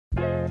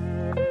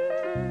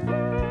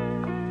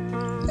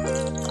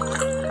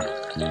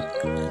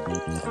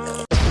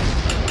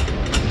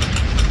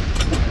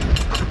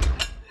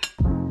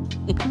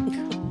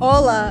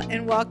Hola,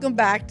 and welcome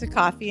back to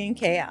Coffee and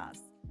Chaos.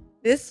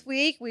 This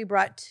week, we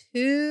brought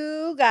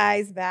two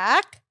guys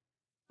back.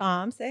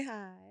 Tom, say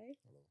hi.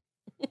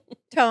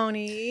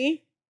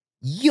 Tony.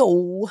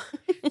 Yo.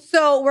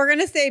 So we're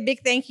going to say a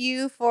big thank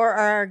you for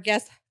our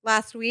guest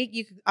last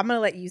week. I'm going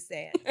to let you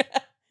say it.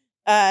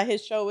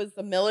 His show was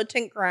The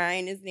Militant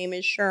Grind. His name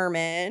is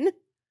Sherman.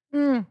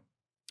 And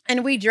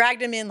we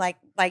dragged him in like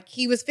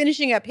he was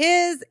finishing up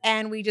his,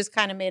 and we just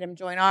kind of made him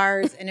join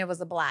ours, and it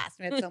was a blast.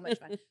 We had so much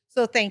fun.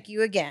 So thank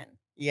you again.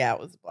 Yeah, it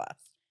was a blast.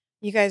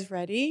 You guys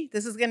ready?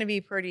 This is going to be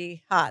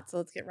pretty hot, so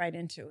let's get right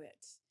into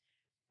it.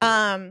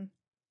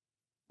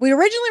 We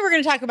originally were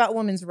going to talk about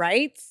women's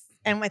rights,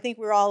 and I think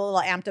we were all a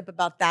little amped up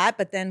about that,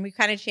 but then we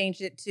kind of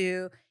changed it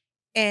to,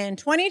 in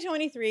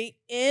 2023,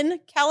 in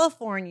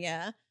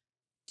California,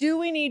 do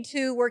we need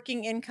two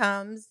working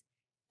incomes,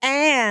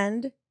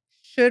 and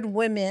should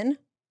women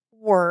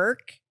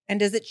work, and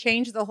does it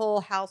change the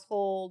whole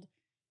household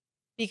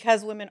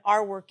because women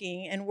are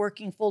working and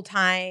working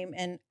full-time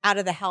and out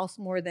of the house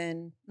more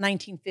than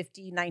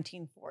 1950,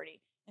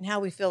 1940, and how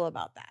we feel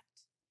about that.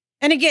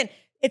 And again,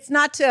 it's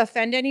not to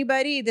offend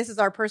anybody. This is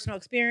our personal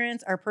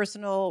experience, our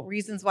personal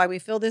reasons why we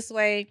feel this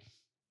way.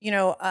 You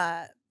know,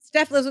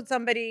 Steph lives with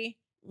somebody.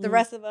 The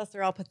rest of us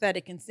are all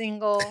pathetic and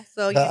single.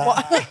 So, you know.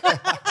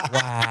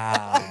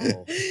 Wow.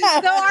 So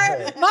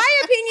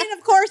my opinion,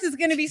 of course, is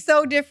going to be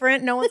so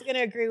different. No one's going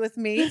to agree with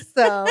me.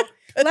 So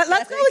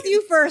let's go with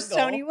you first,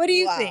 single. Tony. What do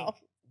you think?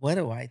 What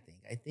do I think?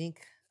 I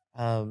think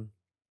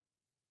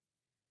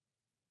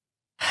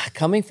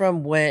coming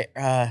from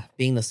where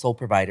being the sole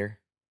provider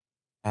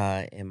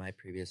in my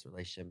previous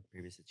relationship,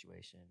 previous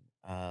situation,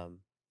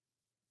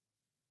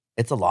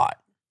 it's a lot.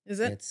 Is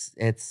it?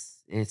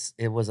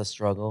 It was a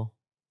struggle.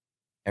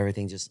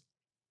 Everything just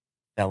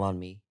fell on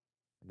me.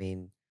 I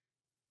mean,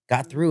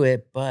 got through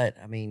it, but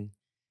I mean,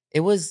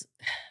 it was,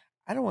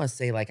 I don't want to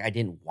say like I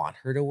didn't want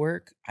her to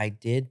work. I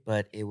did,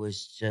 but it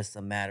was just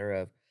a matter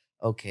of,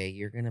 okay,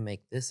 you're going to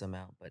make this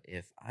amount, but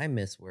if I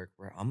miss work,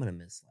 I'm going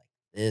to miss like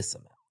this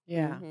amount.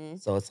 Yeah. Mm-hmm.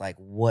 So it's like,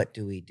 what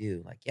do we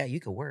do? Like, yeah, you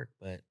could work,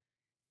 but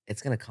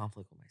it's going to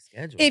conflict with my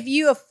schedule. If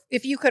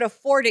you could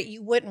afford it,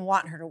 you wouldn't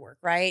want her to work,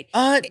 right?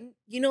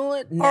 You know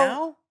what?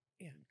 Now,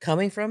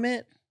 coming from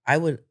it, I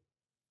would,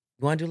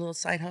 you want to do a little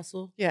side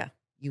hustle? Yeah.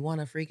 You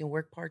want to freaking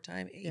work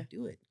part-time? Hey,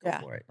 do it. Go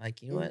for it.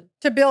 Like, you know what?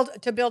 To build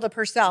up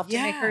herself,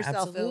 to make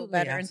herself feel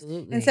better.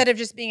 Absolutely. Instead of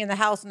just being in the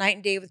house night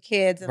and day with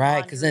kids. And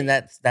right, because then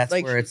that's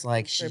Like where it's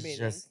like she's she's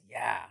just,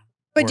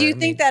 But do you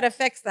think that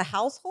affects the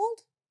household?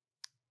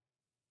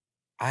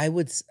 I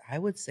would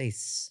say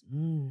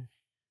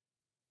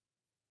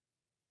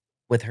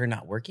with her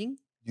not working?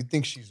 You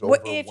think she's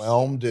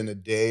overwhelmed in a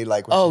day,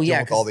 like when she's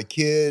dealing with all the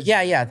kids?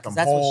 Yeah, because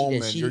that's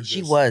what she did.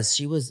 She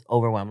was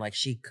overwhelmed. Like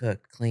she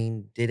cooked,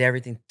 cleaned, did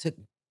everything,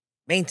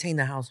 maintained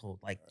the household,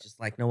 like just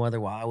like no other.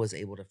 While I was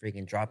able to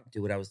freaking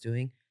do what I was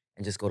doing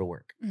and just go to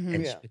work. Mm-hmm.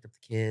 And she picked up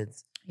the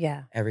kids.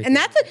 Yeah, everything.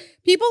 And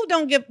people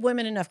don't give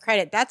women enough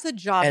credit. That's a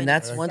job, and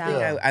that's one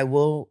thing I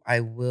will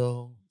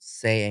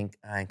say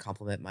and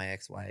compliment my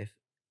ex-wife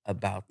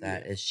about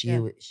that is she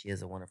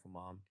is a wonderful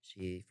mom.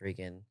 She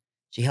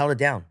held it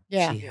down.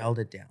 Yeah. She held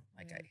it down.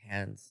 Like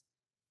hands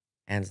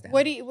down.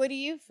 What do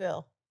you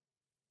feel?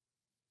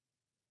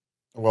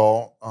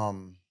 Well, I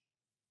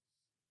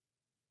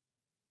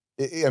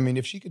mean,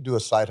 if she could do a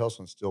side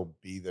hustle and still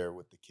be there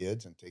with the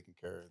kids and taking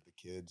care of the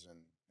kids and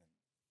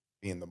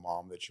being the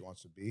mom that she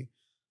wants to be,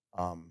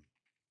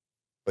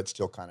 but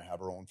still kind of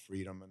have her own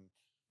freedom and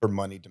her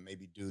money to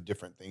maybe do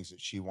different things that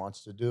she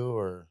wants to do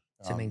or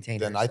to maintain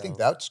then herself. I think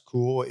that's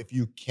cool if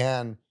you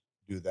can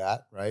do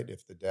that, right?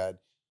 If the dad,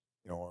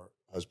 or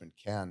husband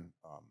can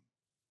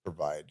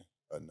provide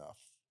enough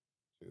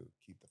to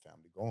keep the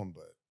family going,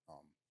 but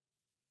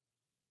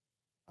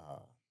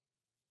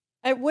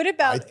what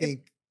about? I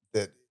think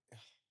that,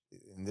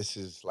 and this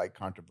is like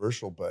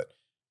controversial, but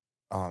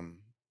I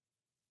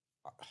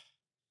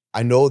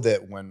know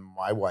that when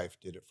my wife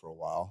did it for a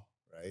while,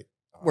 right?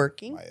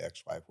 Working, my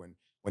ex-wife, when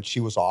she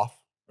was off,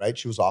 right?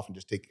 She was off and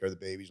just taking care of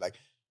the babies, like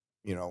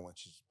when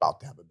she's about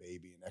to have a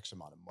baby in X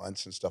amount of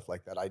months and stuff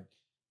like that. I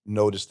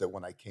noticed that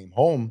when I came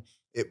home,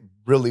 it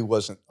really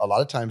wasn't, a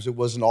lot of times it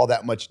wasn't all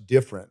that much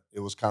different. It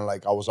was kind of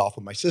like I was off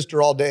with my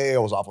sister all day. I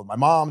was off with my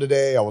mom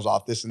today. I was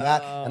off this and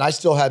that. And I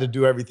still had to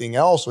do everything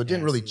else. So it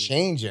didn't really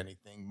change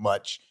anything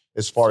much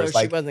as far as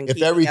like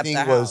if everything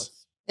was,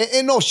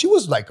 and no, she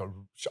was like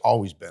she's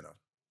always been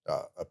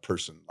a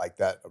person like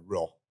that, a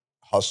real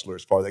hustler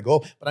as far as they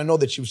go. But I know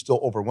that she was still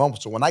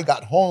overwhelmed. So when I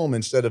got home,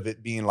 instead of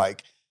it being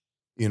like,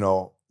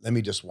 let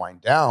me just wind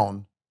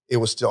down, it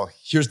was still,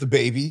 here's the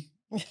baby.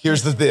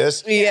 Here's the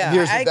this,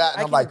 here's the that.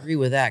 And I'm like, agree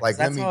with that. Like,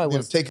 that's let how I me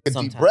was take a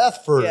sometimes. deep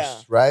breath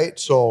first, right?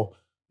 So,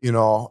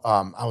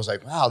 I was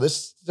like, wow,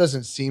 this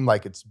doesn't seem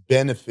like it's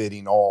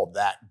benefiting all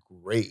that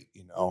great,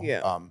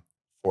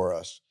 for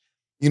us.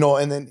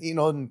 And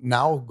then,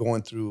 now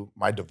going through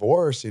my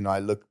divorce, I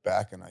look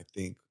back and I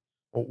think,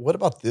 well, what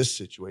about this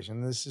situation?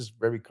 And this is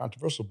very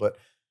controversial, but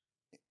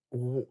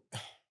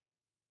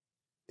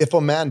if a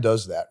man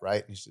does that,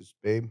 right? He says,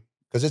 babe,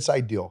 because it's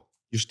ideal.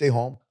 You stay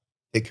home,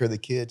 take care of the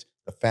kids,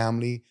 the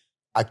family.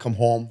 I come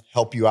home,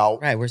 help you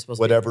out. Right. We're supposed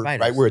whatever, to be right?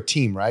 providers. We're a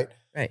team, right?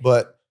 Right.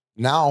 But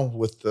now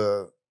with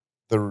the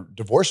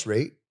divorce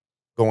rate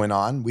going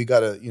on, we got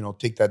to,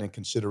 take that in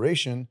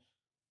consideration.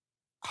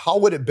 How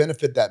would it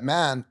benefit that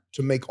man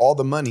to make all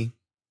the money?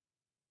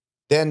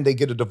 Then they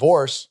get a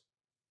divorce.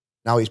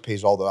 Now he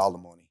pays all the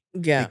alimony.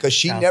 Yeah. Because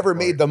she Child never support.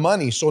 made the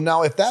money. So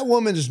now if that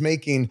woman is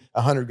making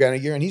 $100,000 a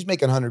year and he's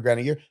making $100,000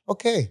 a year,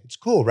 okay, it's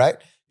cool, right?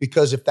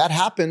 Because if that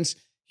happens,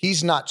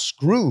 he's not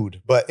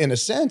screwed. But in a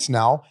sense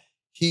now,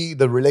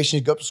 the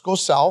relationship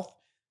goes south.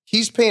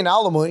 He's paying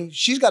alimony.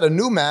 She's got a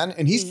new man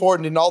and he's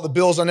forwarding all the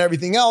bills on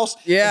everything else.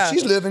 Yeah. And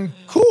she's living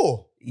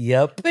cool.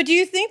 Yep. But do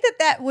you think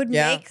that would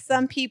Yeah. make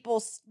some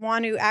people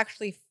want to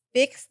actually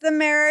fix the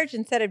marriage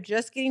instead of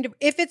just getting to,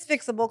 if it's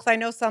fixable, because I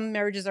know some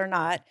marriages are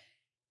not.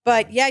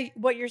 But yeah,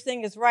 what you're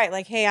saying is right.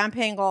 Like, hey, I'm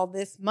paying all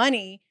this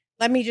money.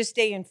 Let me just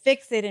stay and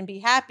fix it and be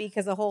happy,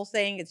 because the whole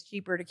saying it's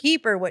cheaper to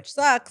keep her, which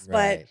sucks.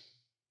 Right. But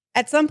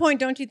at some point,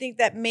 don't you think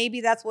that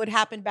maybe that's what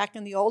happened back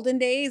in the olden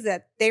days,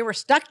 that they were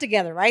stuck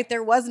together, right?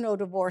 There was no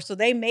divorce, so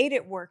they made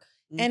it work.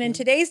 And in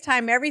today's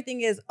time,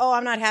 everything is, oh,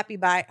 I'm not happy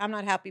by it. I'm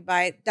not happy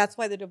by it. That's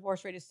why the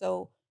divorce rate is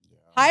so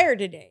higher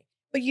today.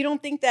 But you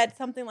don't think that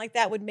something like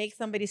that would make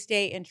somebody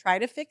stay and try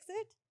to fix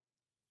it?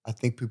 I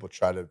think people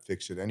try to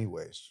fix it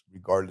anyways,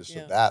 regardless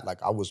Yeah. of that.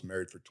 Like I was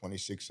married for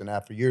 26 and a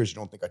half years. You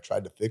don't think I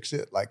tried to fix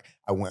it? Like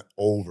I went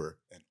over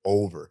and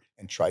over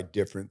and tried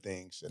different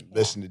things and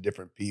listened to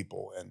different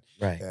people and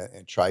Right.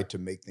 and tried to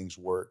make things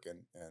work. And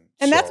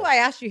that's so- why I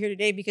asked you here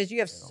today, because you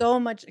have so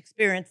much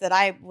experience that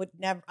I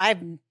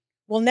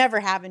will never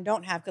have and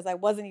don't have, because I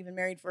wasn't even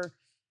married for,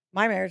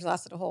 my marriage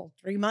lasted a whole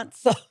 3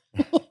 months. So,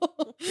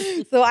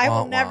 so I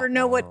will never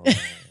know what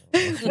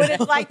it's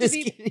like to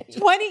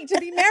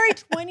be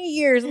married 20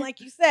 years. And like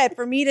you said,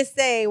 for me to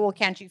say, well,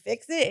 can't you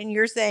fix it? And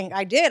you're saying,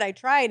 I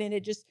tried. And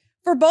it just,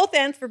 for both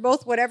ends, for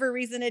both, whatever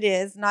reason it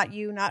is, not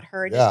you, not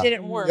her, it just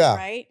didn't work. Yeah.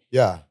 Right.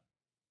 Yeah.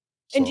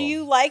 And do So-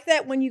 you like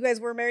that when you guys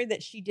were married,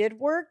 that she did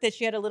work, that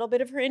she had a little bit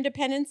of her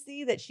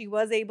independency, that she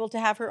was able to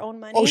have her own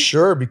money? Oh,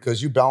 sure,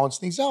 because you balance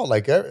things out.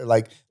 Like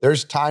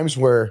there's times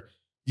where,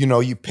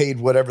 you paid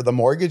whatever the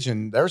mortgage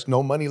and there's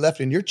no money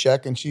left in your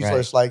check. And she's Right.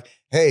 just like,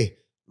 hey,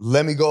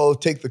 let me go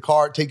take your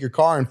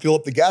car and fill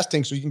up the gas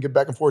tank so you can get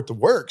back and forth to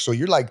work. So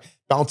you're like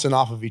bouncing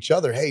off of each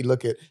other. Hey,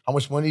 look at how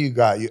much money you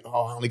got. I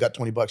only got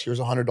 $20. Here's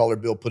a $100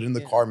 bill. Put it in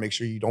the car. Make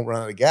sure you don't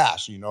run out of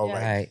gas, Yeah.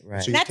 Right. So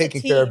Right. you're That's a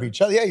taking care of team.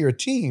 each other. Yeah, you're a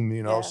team,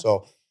 Yeah.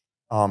 So,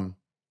 What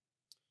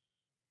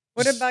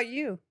about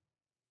you?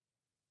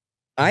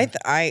 I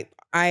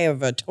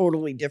have a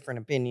totally different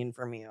opinion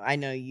from you. I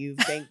know you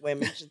think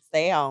women should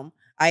stay home.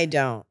 I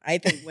don't. I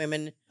think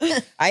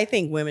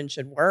women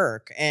should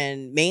work,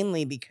 and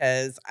mainly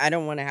because I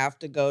don't want to have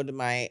to go to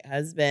my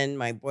husband,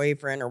 my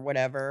boyfriend, or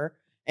whatever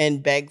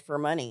and beg for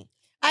money.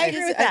 I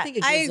agree with that. I think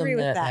it I gives agree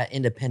them with that. that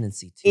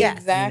independency too.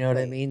 Yes. You know what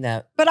I Exactly. mean?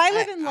 That But I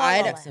live in La I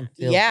La don't- makes Land. them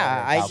feel Yeah,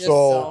 better I about just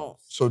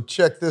themselves. So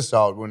check this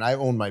out. When I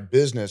owned my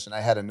business, and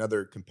I had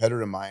another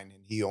competitor of mine,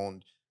 and he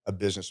owned a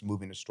business,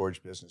 moving a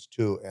storage business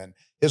too, and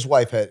his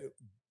wife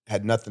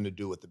had nothing to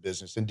do with the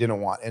business and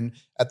didn't want. And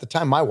at the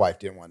time, my wife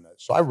didn't want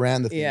that, so I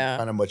ran the thing Yeah.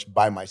 kind of much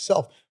by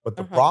myself. But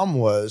the Uh-huh. problem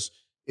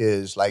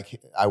is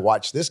like I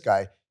watched this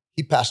guy.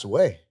 He passed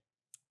away.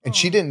 And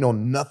she Oh. didn't know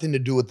nothing to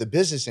do with the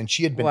business, and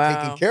she had been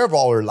Wow. taking care of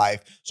all her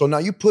life. So now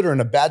you put her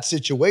in a bad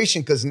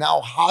situation, because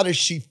now how does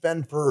she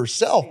fend for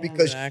herself?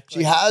 Because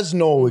Exactly. she has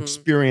no Mhm.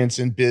 experience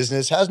in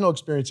business, has no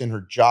experience in her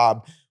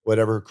job,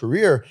 whatever her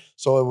career.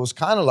 So it was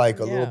kind of like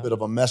a little Yeah. bit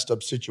of a messed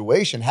up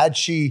situation. Had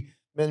she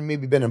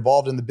maybe been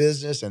involved in the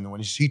business, and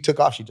when she took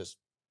off, she just,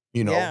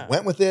 Yeah.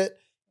 went with it.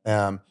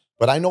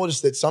 But I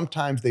noticed that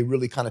sometimes they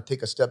really kind of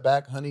take a step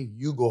back. Honey,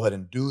 you go ahead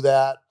and do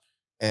that,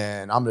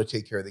 and I'm going to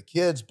take care of the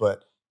kids.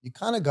 But you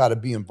kind of got to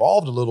be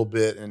involved a little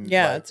bit, and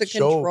Yeah, it's a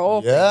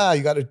control thing. Yeah,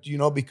 you got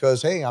to,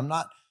 because hey, I'm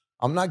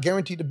not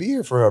guaranteed to be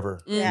here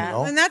forever. Yeah,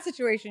 know? in that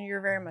situation,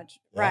 you're very much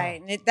Yeah.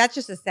 right, and that's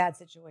just a sad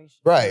situation,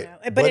 Right.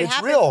 But it it's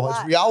happens real. a lot.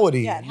 It's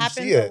reality. Yeah, it You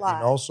happens see it, a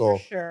lot. so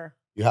for sure.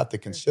 you have to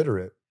consider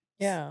it.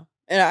 Yeah.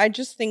 And I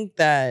just think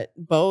that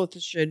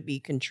both should be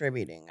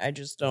contributing. I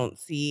just don't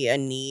see a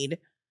need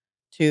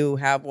to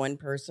have one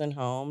person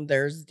home.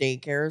 There's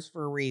daycares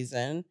for a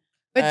reason.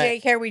 But Uh,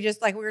 daycare, we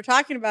just like we were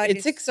talking about,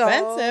 It's so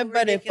expensive,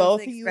 but if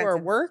both of ridiculously you are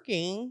expensive.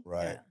 working,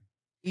 Right.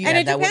 you And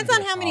it that depends wouldn't on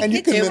be a how many problem. And you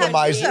kids can you have.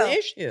 minimize too. it. An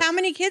issue. How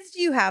many kids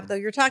do you have though?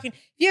 You're talking. If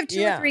you have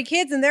 2 Yeah. or 3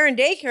 kids and they're in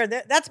daycare,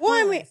 that's Well,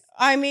 pointless.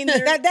 I mean,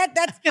 they're-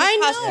 that's gonna I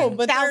cost know, you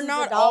but they're thousands of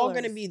not all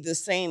going to dollars. be the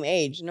same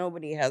age.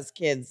 Nobody has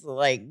kids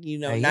like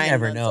Yeah, you 9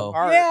 never months know.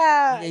 apart.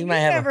 Yeah, You might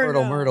have a never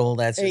fertile know. myrtle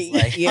that's just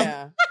like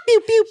yeah. Pew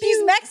pew.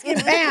 She's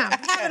Mexican. Bam,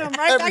 having them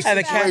right Every back have to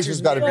a back.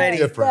 situation's got to be ready.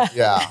 different.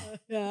 Yeah.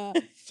 Yeah.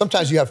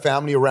 Sometimes you have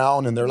family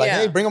around, and they're like, Yeah.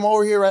 "Hey, bring them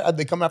over here." Right?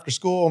 They come after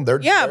school, and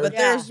they're Yeah, they're but Yeah.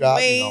 there's job,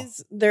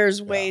 ways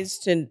there's ways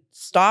to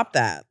stop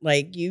that.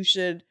 Like you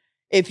should,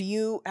 If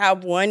you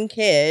have one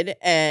kid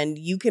and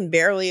you can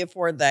barely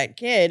afford that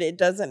kid, it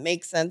doesn't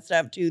make sense to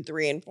have 2,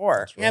 3, and 4.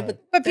 That's Yeah, right.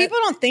 But people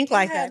don't think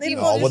like Yeah, that. they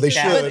People don't. No, well, they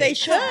just should. But they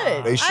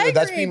should. They I should.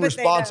 That's agree, being but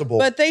they don't. responsible.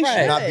 But they Right.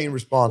 should. Not being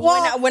responsible.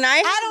 Well, when I I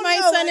had don't my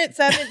know, son like- at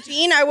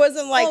 17, I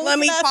wasn't like, Oh, let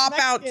me look at us pop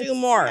out Mexicans. 2 We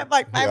more. have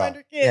like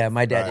 500 kids. Yeah,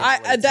 my dad.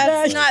 Right. didn't That's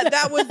want it. not.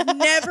 That was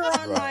never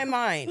on Right. my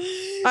mind.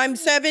 I'm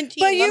 17.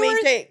 But you let me were,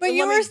 take. but let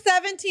you me- were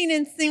 17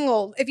 and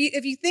single. If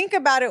you think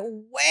about it,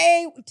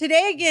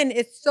 today again,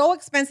 it's so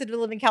expensive to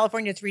live in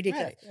California. It's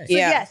ridiculous. Right. So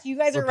Yeah. yes, you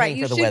guys We're are right. paying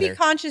You for the should be weather.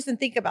 conscious and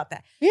think about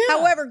that. Yeah.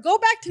 However, go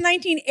back to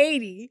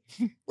 1980,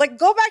 like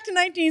go back to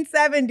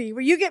 1970,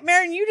 where you get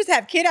married and you just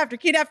have kid after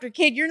kid after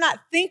kid. You're not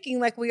thinking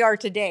like we are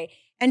today.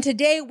 And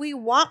today we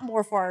want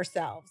more for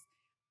ourselves.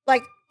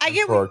 Like I And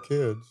get for our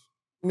kids.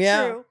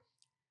 yeah. true.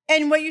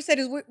 And what you said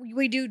is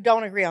we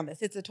don't agree on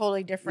this. It's a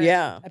totally different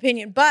Yeah.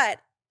 opinion. But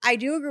I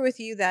do agree with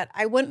you that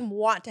I wouldn't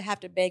want to have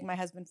to beg my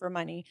husband for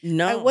money.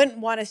 No. I wouldn't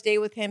want to stay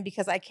with him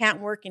because I can't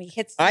work and he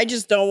hits. I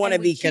just don't want to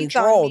and be he cheats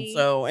on controlled. me.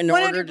 So in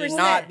order to 100%.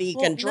 not be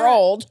Well, no.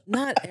 controlled,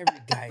 Not every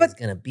guy But is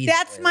gonna be.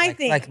 that's that way. my like,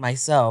 thing. Like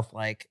myself,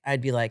 like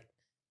I'd be like,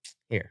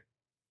 here,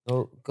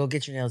 go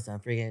get your nails done,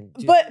 freaking.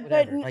 Do but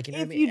whatever. Like, you know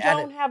what I if mean? you Add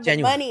don't it- have the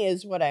genuine. money,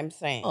 is what I'm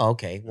saying. Oh,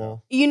 okay.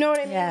 Well, You know what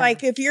I mean? Yeah.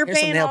 Like if you're here's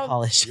some paying nail all,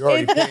 polish. You're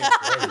already If- paying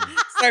for it.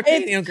 Start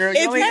painting them, girl. You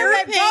if know what I mean? you're All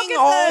right, go paying get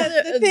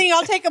all the thing.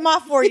 I'll take them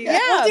off for you. yeah,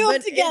 we'll do but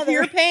them together. if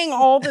you're paying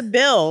all the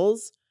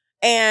bills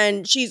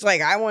and she's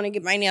like, I want to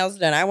get my nails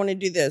done, I want to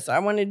do this, I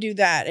want to do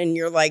that, and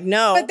you're like,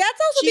 no. But that's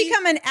also She-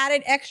 become an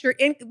added extra.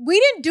 We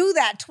didn't do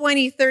that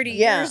 20, 30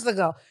 Yeah. years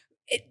ago.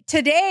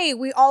 Today,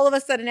 we all of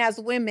a sudden, as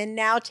women,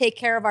 now take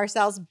care of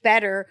ourselves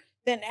better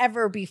than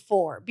ever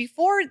before.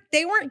 Before,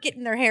 they weren't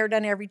getting their hair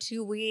done every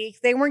 2 weeks.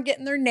 They weren't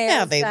getting their nails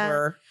yeah, they done.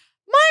 were.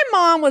 My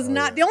mom was Oh,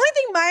 not. yeah. The only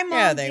thing my mom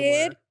Yeah, they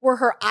did were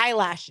her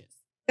eyelashes.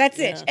 That's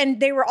it. Yeah. And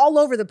they were all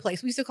over the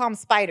place. We used to call them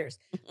spiders.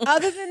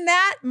 Other than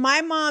that,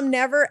 my mom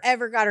never,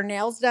 ever got her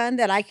nails done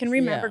that I can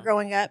remember Yeah.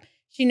 growing up.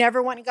 She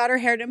never went and got her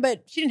hair done,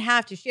 but she didn't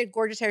have to. She had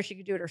gorgeous hair. She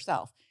could do it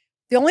herself.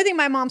 The only thing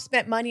my mom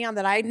spent money on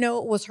that I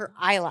know was her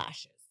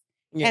eyelashes.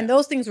 Yeah. And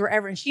those things were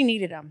ever, and she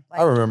needed them.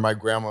 I remember my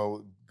grandma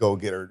would go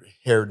get her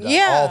hair done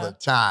Yeah. all the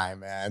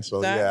time, man.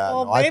 So That- yeah,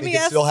 Well, no, I maybe think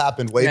it us- still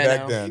happened way Yeah, I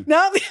back know. then.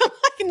 No, like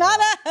not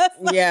us.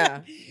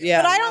 yeah,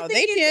 yeah. But I no, don't they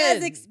think it's did.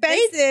 as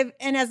expensive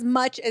and as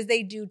much as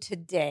they do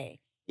today.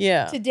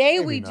 Yeah. Today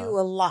maybe we not. do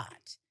a lot.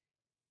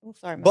 Oh,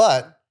 sorry. my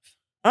But phone.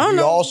 I don't we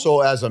know.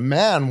 also, as a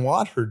man,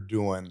 want her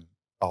doing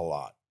a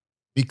lot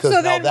because So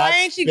now then why that's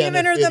ain't you giving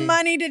her the benefiting-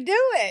 money to do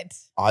it?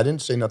 I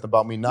didn't say nothing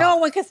about me not.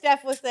 No, because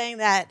Steph was saying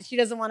that she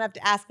doesn't want to have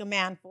to ask a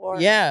man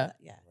for. Yeah.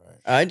 Yeah. Right.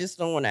 I just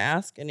don't want to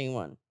ask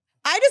anyone.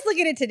 I just look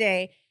at it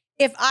today.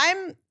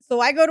 So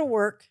I go to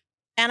work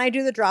and I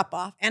do the drop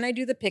off and I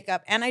do the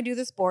pickup and I do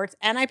the sports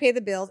and I pay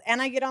the bills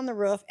and I get on the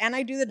roof and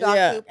I do the dog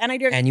Yeah. poop and I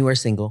do. And you were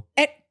single.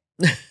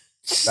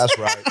 That's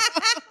right.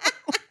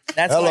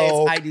 That's why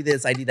Hello. it's, I do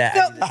this, I do that.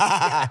 So-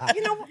 I do this.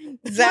 you know,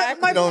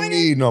 Zach, my you don't point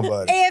is, need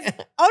nobody.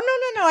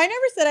 no, I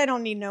never said I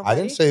don't need nobody. I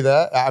didn't say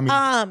that. I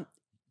mean,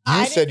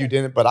 You you said you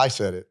didn't, but I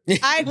said it.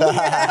 But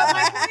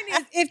my point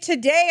is, if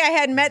today I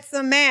had met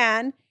some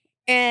man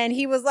and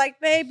he was like,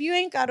 "Babe, you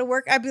ain't got to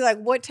work," I'd be like,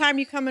 "What time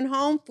you coming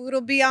home? Food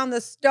will be on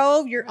the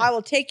stove. I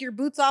will take your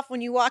boots off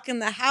when you walk in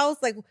the house.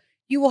 Like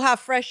you will have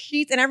fresh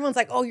sheets." And everyone's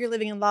like, "Oh, you're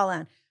living in La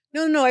Land."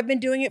 No, I've been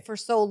doing it for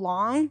so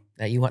long.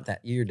 That you want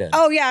that. You're done.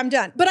 Oh yeah, I'm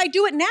done. But I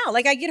do it now.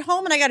 Like I get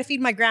home and I got to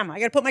feed my grandma. I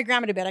got to put my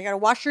grandma to bed. I got to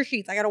wash her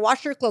sheets. I got to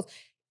wash her clothes.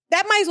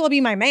 That might as well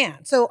be my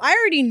man. So I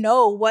already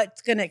know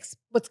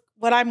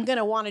what I'm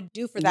gonna want to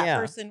do for that Yeah.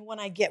 person when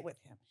I get with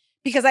him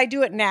because I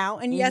do it now.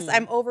 And yes, Mhm.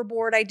 I'm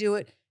overboard. I do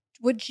it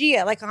with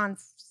Gia. Like on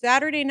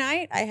Saturday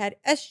night, I had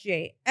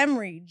SJ,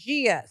 Emery,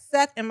 Gia,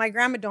 Seth, and my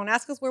grandma. Don't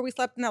ask us where we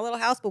slept in that little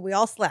house, but we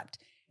all slept.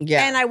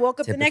 yeah. And I woke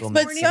up the Typical next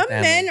but morning. some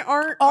family. men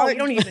aren't. Oh, you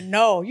don't even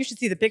know. You should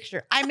see the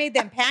picture. I made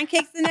them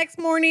pancakes the next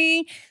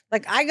morning.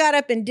 Like I got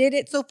up and did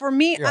it. So for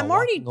me, You're I'm all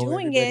already walking over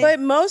doing everybody. it. But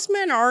most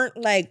men aren't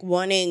like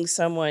wanting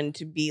someone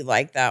to be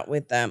like that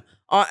with them.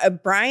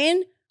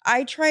 Brian,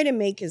 I try to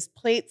make his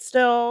plate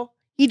still.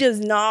 He does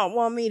not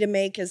want me to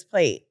make his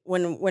plate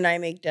when I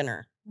make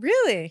dinner.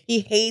 Really? He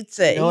hates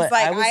it. You know He's what?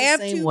 like, I was I the have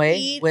same to way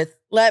eat. with.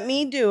 Let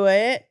me do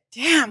it.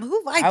 Damn,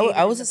 who have I I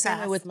dated was in the same way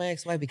past? with my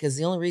ex-wife because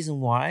the only reason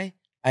why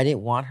I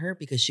didn't want her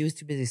because she was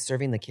too busy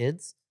serving the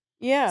kids.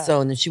 Yeah. So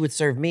and then she would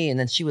serve me, and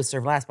then she would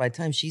serve last. By the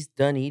time she's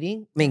done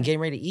eating, getting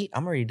ready to eat,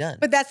 I'm already done.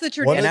 But that's the One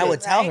tradition. of and I the-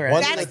 would tell her,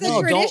 one I'd of be That's the the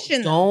no,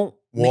 tradition. don't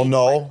Well, make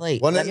no. my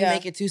plate. One of Let me the-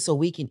 make it too, so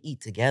we can eat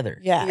together.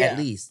 Yeah. Yeah. at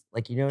least,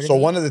 like you know what I So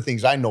mean. one of the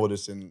things I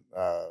noticed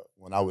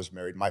when I was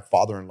married, my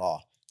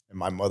father-in-law and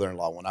my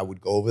mother-in-law, when I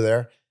would go over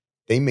there,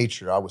 they made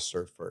sure I was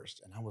served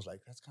first. And I was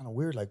like, that's kind of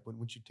weird. Like,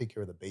 wouldn't you take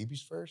care of the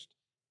babies first?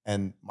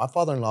 And my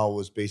father-in-law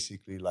was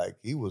basically like,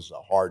 he was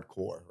a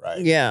hardcore, right?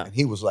 Yeah. And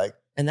he was like,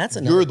 and that's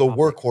another. you're the topic.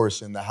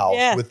 workhorse in the house.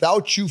 Yeah.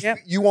 Without you, Yep.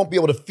 you won't be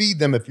able to feed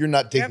them if you're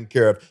not taken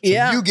care of. So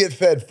Yeah. you get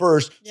fed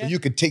first, so Yep. you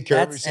could take care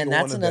of every That's, single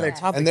and one that's of another them.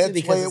 topic And too, that's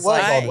the because way it it's was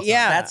like, all the time.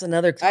 yeah. that's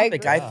another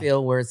topic I agree.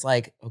 feel where it's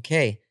like,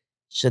 okay,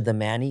 should the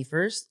man eat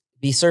first?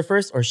 be served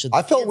first, or should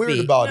I the felt kids weird be?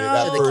 about it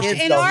at No, first.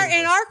 kids- in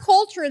our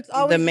culture, it's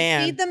always The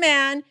man. you feed the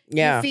man,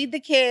 Yeah. you feed the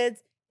kids,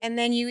 and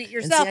then you eat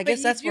yourself. I But guess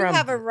you that's do where I'm-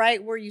 have a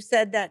right where you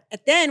said that.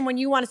 Then when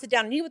you want to sit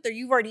down and eat with her,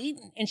 you've already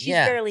eaten, and she's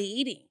Yeah. barely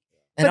eating.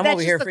 And But I'm that's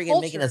over here just the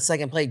freaking making a culture.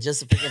 second plate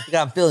just to freaking think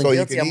I'm feeling So you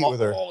guilty. can I'm eat all, with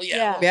her. oh yeah.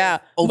 Yeah.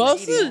 Yeah.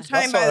 Most of the Overeating.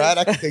 time, That's all right.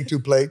 I can take 2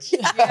 plates.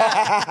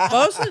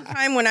 most of the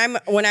time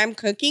when I'm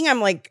cooking,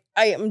 I'm like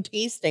I am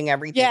tasting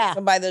everything. Yeah.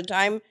 So by the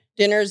time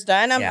dinner's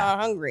done, I'm Yeah. not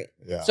hungry.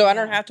 Yeah. So I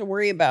don't have to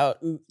worry about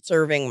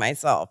serving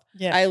myself.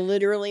 Yeah. I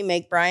literally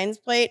make Brian's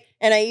plate,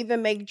 and I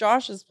even make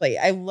Josh's plate.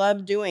 I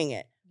love doing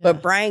it,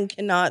 but Brian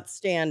cannot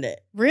stand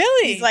it.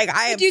 Really? He's like,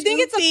 I have Do you think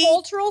 2 it's a feet.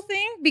 cultural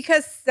thing?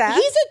 Because Seth,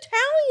 He's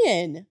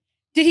Italian.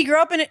 did he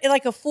grow up in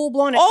like a full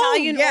blown Oh,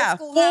 Italian yeah, old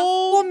school house?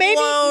 Well, maybe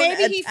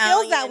full-blown he feels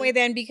that Italian. way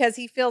then because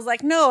he feels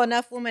like no,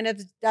 enough women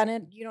have done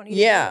it. You don't need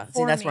Yeah. to do it See,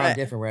 for that's me. where I'm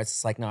different. Where it's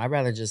just like, no, I'd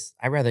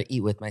rather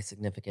eat with my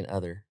significant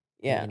other.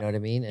 Yeah. You know what I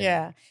mean? And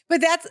Yeah,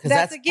 but that's 'Cause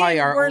that's again, probably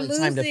our we're only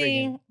time to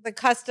losing the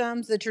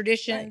customs, the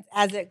traditions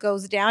Right. as it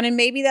goes down, and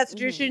maybe that's a Mhm.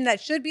 tradition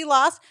that should be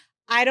lost.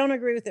 I don't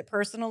agree with it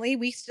personally.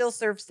 We still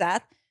serve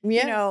Seth.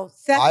 Yeah. You know,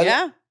 Seth.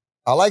 yeah.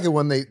 I like it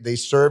when they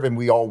serve and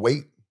we all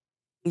wait,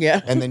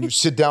 Yeah. and then you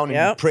sit down and you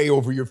Yep. pray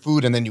over your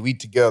food, and then you eat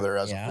together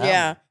as Yeah. a family.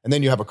 Yeah. And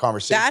then you have a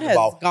conversation That has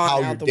about gone how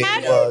out your the day How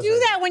window. do you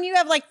was. do that when you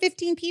have like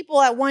 15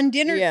 people at one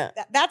dinner? Yeah.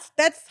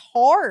 That's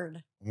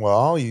hard.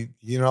 Well, you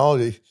know,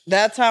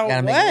 That's how Gotta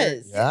it make it work.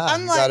 was. yeah,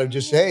 I'm you like, gotta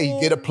just you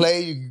get a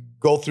plate, you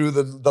go through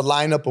the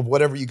lineup of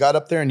whatever you got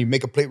up there, and you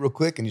make a plate real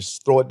quick, and you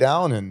just throw it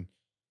down, and you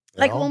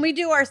Like know. when we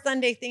do our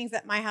Sunday things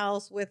at my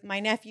house with my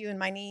nephew and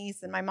my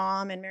niece and my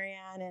mom and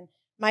Marianne and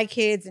my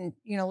kids and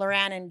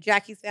Loran and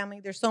Jackie's family.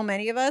 There's so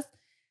many of us.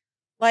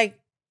 Like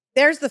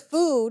there's the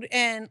food,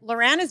 and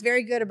Loran is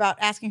very good about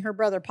asking her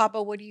brother,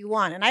 Papa, what do you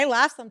want? And I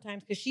laugh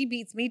sometimes because she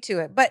beats me to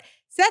it. But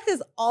Seth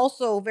is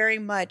also very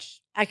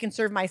much I can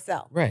serve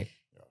myself. Right.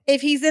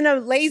 If he's in a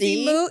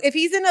lazy See?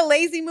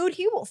 mood,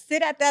 he will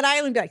sit at that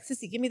island and be like,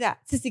 Sissy, give me that.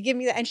 Sissy, give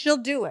me that. And she'll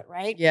do it,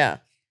 right? Yeah.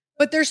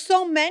 But there's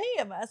so many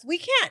of us. We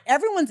can't.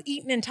 Everyone's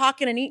eating and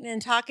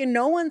talking.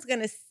 No one's going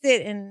to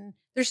sit and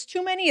there's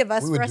too many of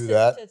us we for would us do to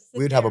that. sit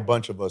We'd have a there.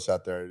 bunch of us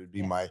out there. It'd be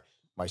Yeah.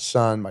 my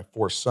son, my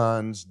 4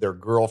 sons, their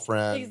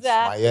girlfriends,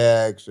 Exactly. my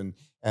ex,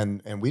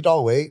 and we'd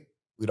all wait.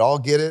 We'd all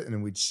get it, and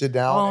then we'd sit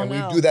down, Oh, and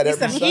no. we'd do that We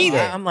every some Sunday. heathen.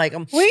 I'm like,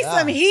 We Yeah.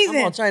 some I'm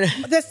heathen. all trying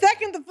to. The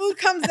second the food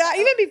comes out,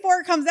 even before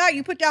it comes out,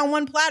 you put down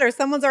one platter,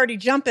 someone's already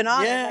jumping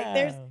on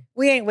it. Like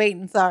we ain't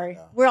waiting, sorry.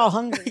 Yeah. We're all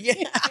hungry. Yeah.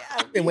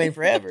 I've been waiting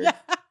forever.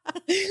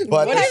 But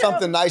We there's have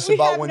something nice we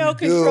about have when no you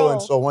do. control.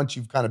 And so once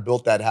you've kind of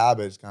built that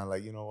habit, it's kind of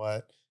like, you know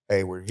what?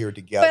 Hey, we're here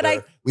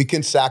together. We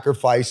can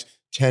sacrifice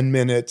 10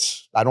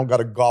 minutes. I don't got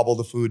to gobble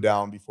the food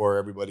down before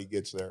everybody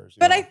gets theirs.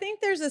 But I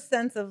think there's a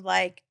sense of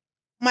like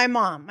my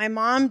mom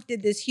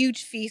did this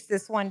huge feast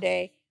this one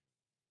day.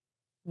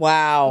 Oh,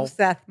 Wow.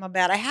 Seth, my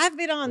bad. I have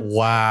it on.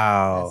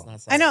 Wow.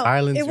 That's not I know.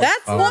 Silence It was was-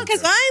 that's fun. one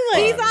because he's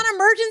Silence. on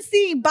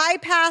emergency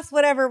bypass,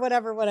 whatever.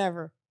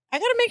 I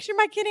got to make sure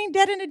my kid ain't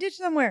dead in a ditch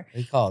somewhere.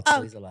 He called.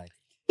 So he's alive.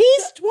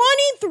 He's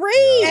 23.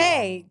 Yeah.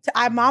 Hey,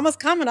 mama's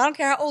coming. I don't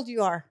care how old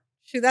you are.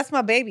 Shoot, that's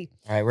my baby.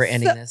 All right, we're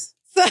ending So- this.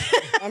 So,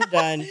 I'm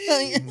done.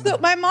 so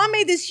my mom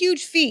made this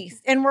huge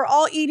feast, and we're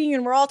all eating,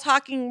 and we're all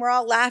talking, we're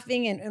all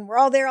laughing, and we're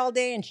all there all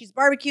day. And she's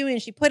barbecuing,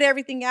 and she put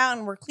everything out,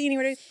 and we're cleaning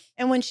it.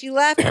 And when she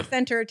left, I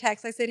sent her a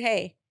text. I said,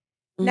 "Hey,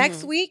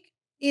 next week,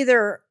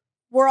 either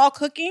we're all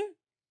cooking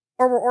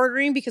or we're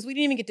ordering because we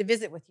didn't even get to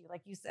visit with you,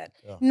 like you said.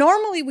 Yeah.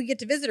 Normally, we get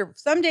to visit her.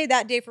 Someday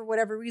that day, for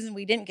whatever reason,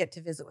 we didn't get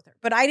to visit with her.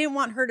 But I didn't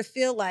want her to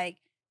feel like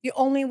the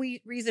only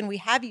reason we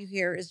have you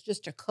here is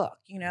just to cook,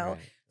 Right.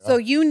 So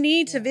you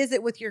need to Yeah.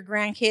 visit with your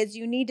grandkids.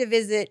 You need to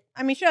visit.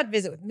 I mean, she don't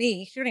visit with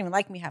me. She don't even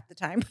like me half the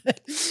time. But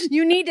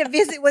you need to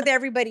visit with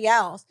everybody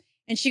else.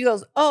 And she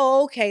goes,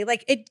 "Oh, okay."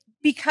 Like it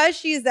because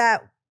she is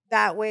that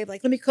way.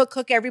 Like, let me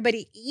cook.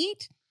 Everybody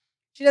eat.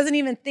 She doesn't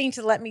even think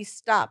to let me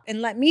stop and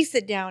let me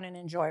sit down and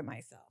enjoy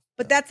myself.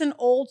 But that's an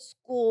old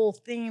school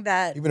thing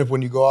that even if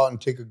when you go out and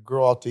take a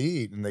girl out to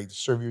eat and they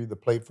serve you the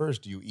plate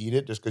first, do you eat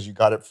it just because you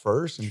got it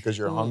first and because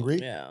you're hungry?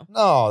 Yeah.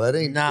 No, that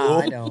ain't No, cool.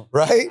 I don't.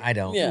 Right? I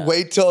don't. Yeah. You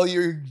wait till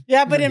you're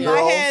yeah. But in You're my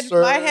all head,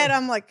 served.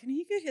 I'm like, can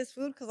he get his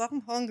food? Because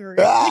I'm hungry.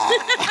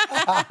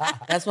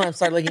 That's when I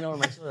start looking over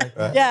my shoulder. Like,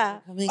 Right. Yeah.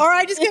 I mean- Or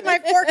I just get my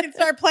fork and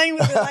start playing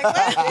with it like,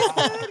 where's his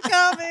food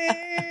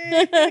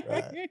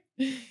coming?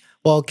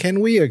 Well, can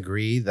we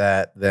agree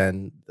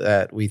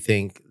that we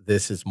think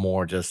this is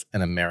more just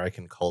an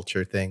American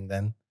culture thing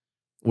then?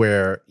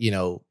 Where,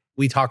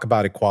 we talk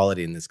about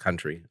equality in this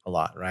country a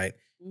lot, right?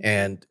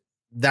 And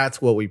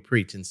that's what we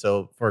preach. And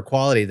so for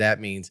equality, that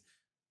means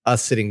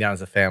us sitting down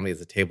as a family,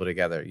 as a table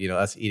together,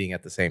 us eating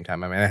at the same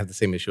time. I mean, I have the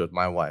same issue with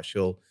my wife.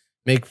 She'll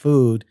make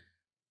food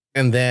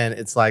and then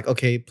it's like,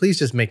 okay, please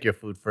just make your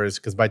food first.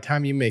 Because by the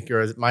time you make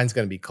yours, mine's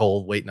going to be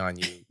cold waiting on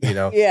you,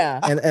 Yeah.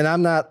 And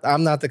I'm not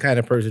the kind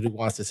of person who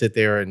wants to sit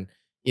there and,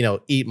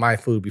 eat my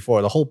food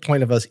before. The whole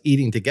point of us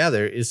eating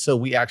together is so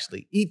we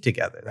actually eat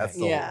together. That's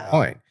the Yeah. whole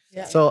point.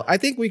 Yeah. So I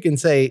think we can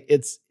say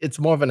it's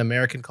more of an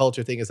American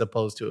culture thing as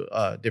opposed to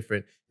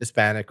different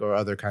Hispanic or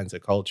other kinds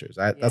of cultures.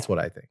 That's what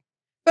I think.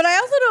 But I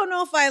also don't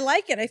know if I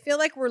like it. I feel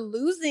like we're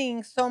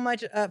losing so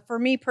much, for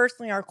me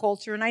personally, our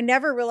culture. And I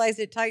never realized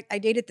it. I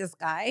dated this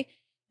guy,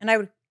 and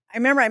I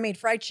remember I made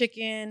fried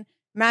chicken,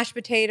 mashed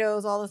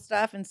potatoes, all this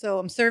stuff. And so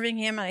I'm serving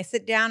him, and I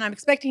sit down. I'm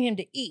expecting him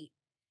to eat,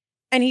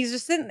 and he's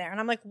just sitting there. And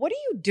I'm like, "What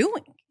are you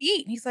doing?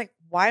 Eat!" And he's like,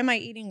 "Why am I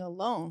eating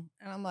alone?"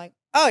 And I'm like,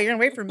 "Oh, you're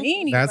gonna wait for me?"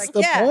 And he's That's like, the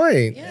 "Yeah."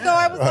 point. So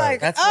I was like,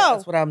 That's "Oh,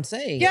 that's what I'm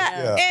saying.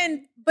 yeah."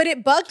 But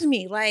it bugged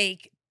me,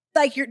 like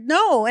you're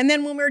no. And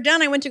then when we were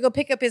done, I went to go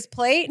pick up his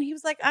plate, and he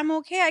was like, "I'm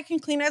okay, I can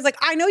clean it." I was like,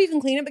 "I know you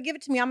can clean it, but give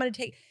it to me. I'm gonna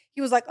take." He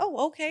was like,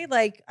 "Oh, okay."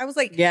 Like I was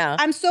like, Yeah.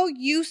 I'm so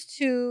used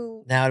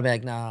to. Now I'd be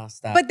like, nah,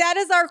 stop. But that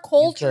is our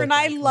culture, took and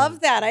I that love clean.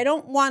 that. I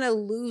don't want to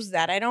lose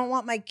that. I don't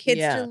want my kids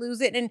Yeah. to lose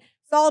it. And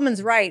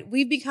Solomon's right.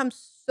 We've become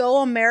so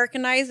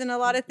Americanized in a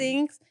lot of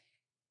things.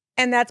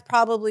 And that's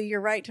probably,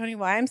 you're right, Tony,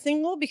 why I'm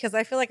single, because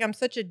I feel like I'm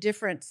such a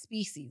different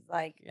species.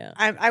 Like, Yeah.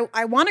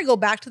 I want to go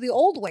back to the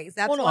old ways.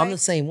 That's well, no, why. I'm the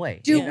same way.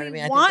 Do You know we what I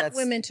mean? I think want that's-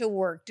 women to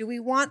work? Do we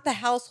want the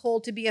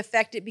household to be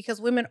affected because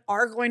women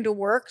are going to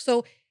work?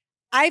 So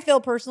I feel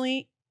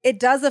personally, it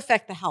does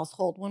affect the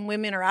household when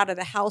women are out of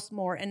the house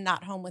more and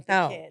not home with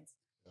the Oh. kids.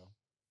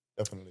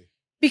 Definitely.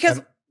 Because,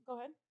 And- go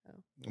ahead.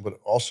 But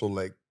also,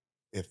 like,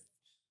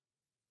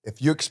 if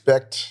you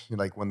expect,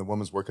 like, when the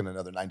woman's working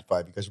another 9 to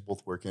 5, you guys are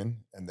both working,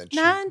 and then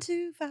 9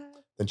 to 5.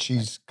 then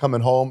she's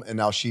coming home, and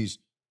now she's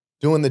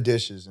doing the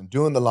dishes and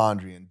doing the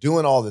laundry and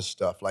doing all this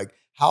stuff. Like,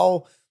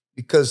 how?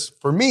 Because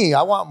for me,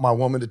 I want my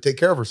woman to take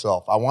care of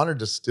herself. I want her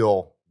to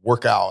still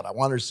work out. I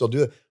want her to still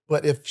do it.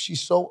 But if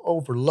she's so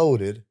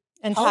overloaded,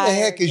 And how the tired,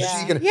 heck is yeah.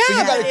 she gonna? Yeah, so you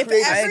got but to if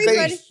create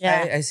everybody- space.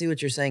 Yeah. I see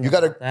what you're saying. You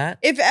gotta- about that.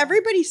 If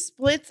everybody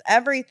splits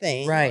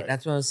everything, Right.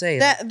 That's what I'm saying.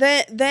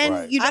 then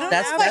Right. you I don't don't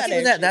that's have know that's that where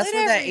issue. that's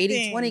where that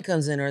Everything. 80-20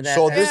 comes in, or that,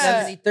 So that this is-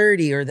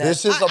 70-30, or that.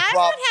 This is a I'm problem.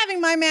 not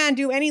having my man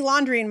do any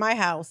laundry in my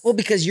house. well,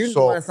 because you're the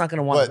So, one that's not going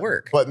to want to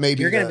work. But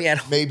maybe you're going to be at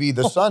home. maybe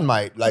the son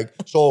might. Like,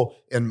 so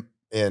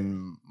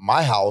in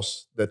my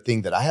house, the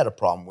thing that I had a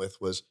problem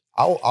with was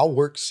I'll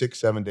work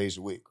 6-7 days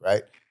a week,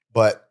 right?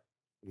 But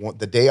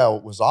the day I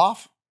was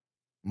off,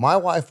 my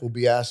wife will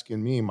be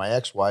asking me, my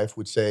ex-wife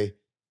would say,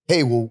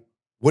 "Hey, well,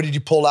 what did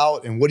you pull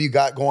out and what do you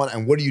got going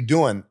and what are you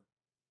doing?"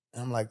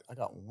 And I'm like, I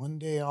got 1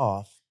 day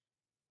off,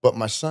 but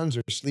my sons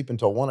are sleeping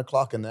until 1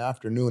 o'clock in the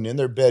afternoon in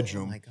their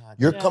bedroom. Oh my God.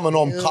 You're Yeah. coming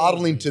home Ew.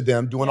 coddling to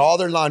them, doing Yeah. all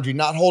their laundry,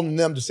 not holding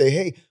them to say,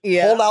 "Hey,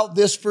 Yeah. pull out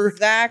this for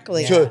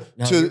Exactly. to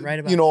No, to you're right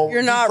about that.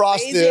 You're not defrost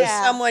raising this,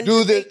 someone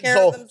do to this." take care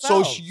So of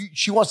themselves.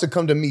 she wants to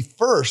come to me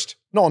first.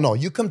 No,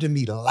 you come to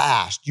me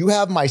last. You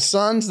have my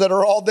sons that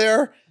are all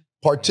there,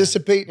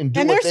 participate and do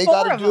and what there's they 4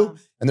 got to of do. them.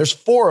 And there's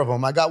 4 of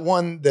them. I got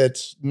one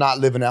that's not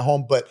living at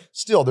home, but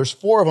still, there's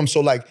 4 of them. So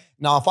like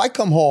now, if I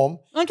come home,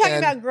 I'm talking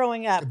and about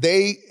growing up.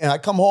 I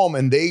come home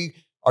and they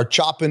are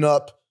chopping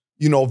up,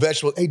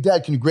 vegetables. "Hey,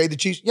 Dad, can you grate the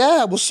cheese?"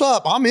 "Yeah, what's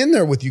up? I'm in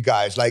there with you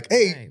guys." Like,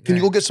 "Hey, Right, can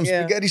you go right. get some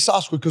Yeah. spaghetti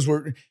sauce because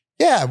well,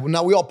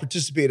 now we all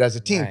participate as a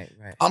team. Right,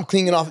 right. I'm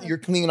cleaning off. You're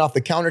cleaning off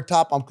the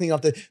countertop. I'm cleaning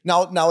off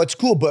now it's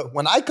cool. But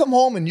when I come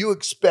home and you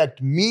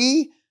expect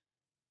me,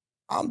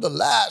 I'm the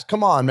last.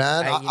 Come on,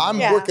 man. I'm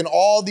Yeah. working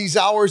all these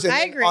hours, and I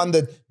then agree. on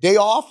the day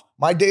off,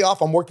 my day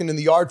off, I'm working in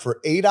the yard for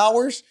 8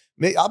 hours.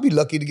 I'll be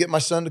lucky to get my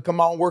son to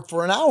come out and work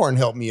for an hour and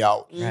help me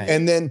out. Right.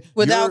 And then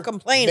Without you're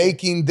complaining.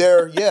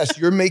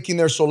 you're making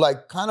their, so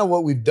like kind of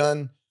what we've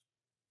done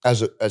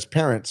as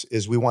parents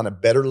is we want a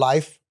better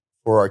life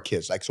for our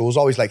kids. Like, so it was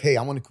always like, "Hey,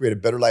 I want to create a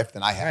better life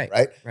than I had,"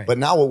 right? Right. But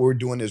now what we're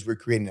doing is we're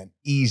creating an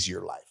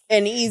easier life.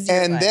 An easier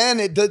And life. then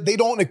they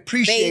don't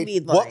appreciate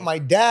Baby what life. my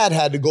dad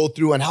had to go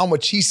through and how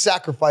much he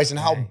sacrificed and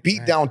how Right, beat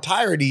right. down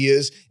tired he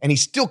is. And he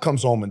still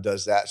comes home and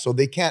does that. So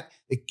they can't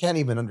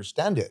even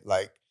understand it.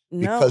 Like,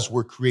 because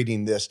we're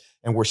creating this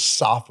and we're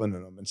softening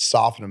them.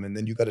 And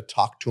then you got to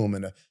talk to them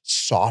in a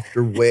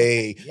softer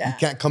way. Yeah. You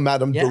can't come at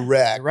them Yeah,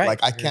 direct. you're right.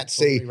 Like, I You're can't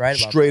totally say right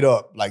about straight that.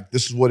 up, like,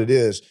 this is what it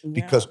is. Yeah.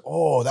 Because,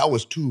 that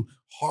was too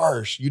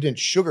harsh. You didn't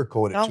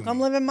sugarcoat it Don't to come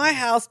me. live in my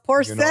house.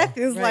 Poor You know? Seth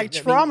is Right, like I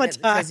mean,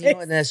 traumatized.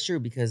 because, and that's true,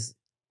 because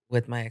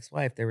with my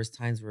ex-wife, there was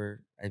times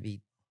where I'd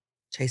be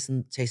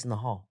chasing the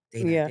hall,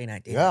 day Yeah.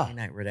 night, Yeah. day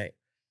night, right?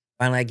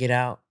 Finally, I get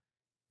out,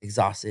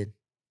 exhausted,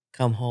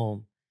 come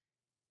home,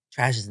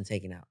 trash isn't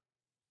taken out.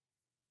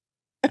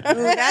 Ooh,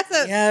 that's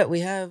a Yeah, we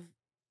have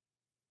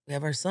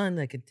our son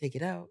that could take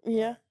it out.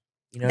 Yeah.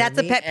 You know That's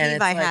what I a mean? pet And peeve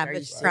it's I like, have are with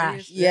you serious?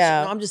 trash.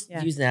 Yeah. No, I'm just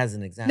Yeah. using it as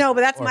an example. no,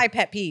 but that's Or- my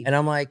pet peeve. And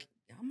I'm like,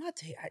 I'm not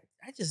taking.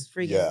 I just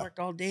freaking Yeah. worked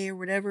all day or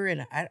whatever,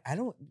 and I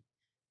don't.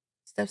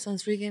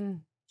 Stepson's freaking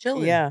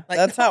chilling. Yeah, Like,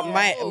 that's how no,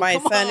 my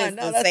come son is on.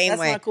 No, the that's- same that's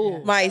way. not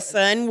cool. My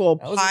son will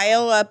That was a-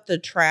 pile up the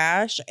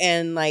trash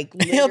and like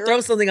He'll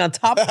throw something on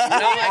top of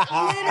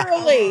it.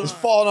 Literally. It's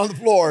falling on the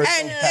floor.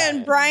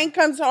 And Brian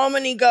comes home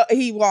and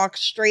he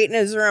walks straight in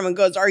his room and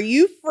goes, "Are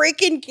you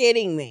freaking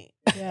kidding me?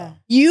 yeah.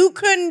 You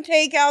couldn't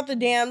take out the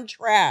damn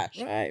trash."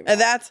 Right. And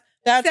that's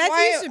That's Seth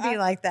why used to be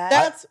like that.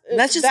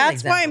 That's just an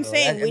that's why I'm example, though.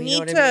 saying That- we you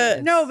know need what I to.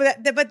 mean? no,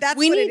 but that's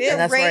We what need it is. to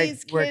That's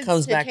raise where it kids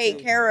comes to back take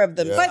to. care of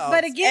themselves.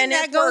 But again, and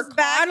that if we're goes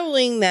back-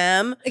 coddling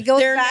them, It goes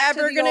they're back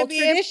never to the going to old be.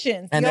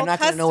 traditions, And the they're old not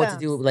going to know what to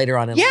customs. do later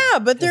on in Yeah,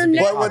 life. but they're Because of being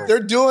never- But what coddled.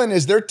 they're doing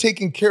is they're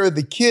taking care of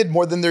the kid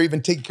more than they're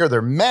even taking care of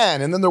their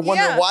man. And then they're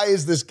wondering, Yeah. why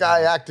is this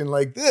guy acting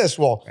like this?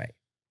 Well, Right.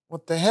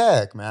 what the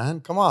heck,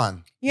 man? Come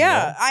on.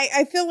 Yeah,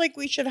 I feel like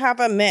we should have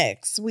a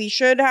mix. We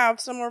should have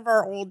some of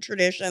our old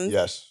traditions.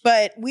 Yes.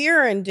 But we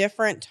are in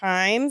different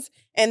times,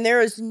 and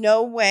there is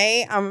no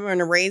way I'm going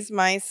to raise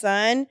my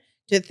son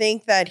to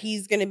think that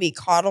he's going to be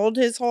coddled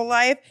his whole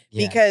life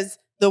Yeah. because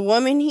the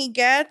woman he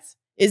gets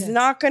is Yeah.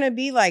 not going to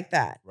be like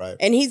that. Right.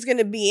 And he's going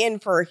to be in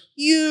for a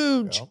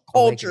huge Yeah.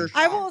 culture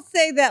Awakening. I shock. will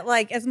say that,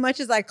 like, as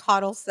much as I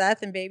coddle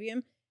Seth and baby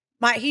him,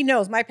 he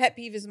knows my pet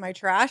peeve is my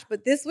trash.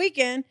 But this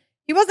weekend,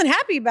 he wasn't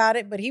happy about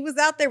it, but he was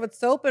out there with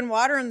soap and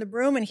water and the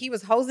broom, and he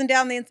was hosing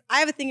down the. I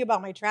have a thing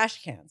about my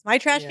trash cans. My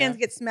trash Yeah. cans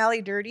get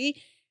smelly,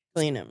 dirty.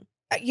 Clean him.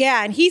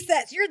 Yeah, and he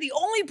says you're the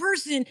only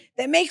person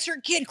that makes your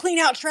kid clean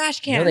out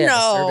trash You know cans. they have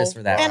a No. service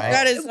for that, And right?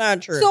 That is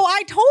not true. So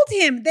I told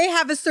him they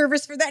have a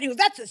service for that. He goes,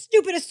 "That's the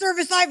stupidest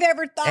service I've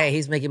ever thought." Hey,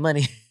 he's making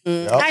money.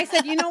 Mm. Yep. I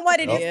said, "You know what?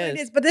 It is Yep. what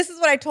it is." But this is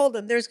what I told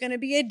him: there's going to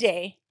be a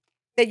day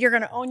that you're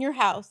going to own your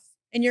house,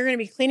 and you're going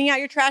to be cleaning out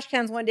your trash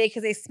cans one day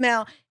because they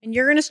smell, and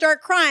you're going to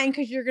start crying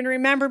because you're going to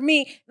remember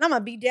me, and I'm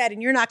going to be dead,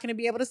 and you're not going to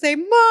be able to say,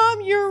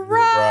 "Mom, you're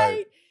right."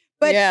 right.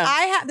 But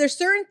Yeah. there's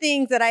certain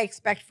things that I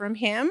expect from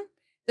him.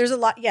 There's a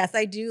lot. Yes,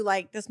 I do.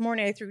 Like this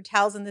morning, I threw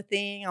towels in the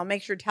thing. I'll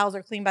make sure towels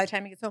are clean by the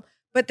time he gets home.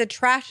 But the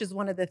trash is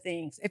one of the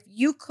things. If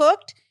you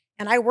cooked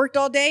and I worked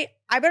all day,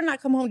 I better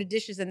not come home to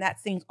dishes in that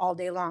sink all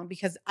day long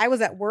because I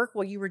was at work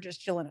while you were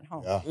just chilling at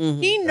home. Yeah.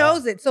 Mhm. He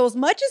knows it. So as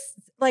much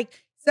as like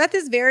Seth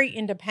is very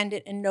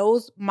independent and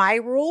knows my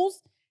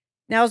rules,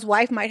 now his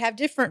wife might have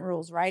different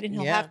rules, right? And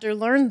he'll Yeah. have to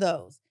learn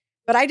those.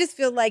 But I just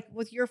feel like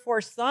with your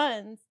 4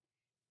 sons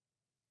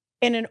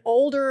in an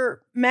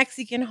older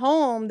Mexican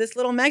home, this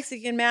little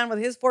Mexican man with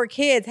his 4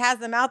 kids has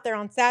them out there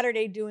on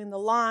Saturday doing the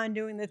lawn,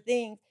 doing the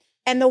things.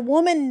 And the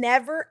woman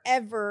never,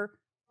 ever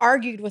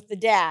argued with the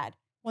dad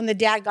when the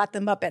dad got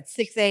them up at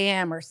 6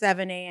 a.m. or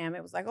 7 a.m.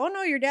 It was like, oh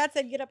no, your dad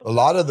said get up. A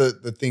lot of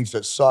the things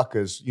that suck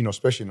is,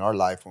 especially in our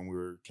life when we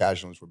were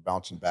casuals, we're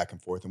bouncing back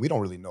and forth and we don't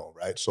really know,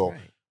 right? So,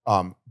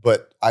 Right.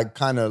 but I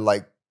kind of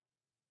like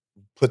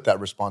put that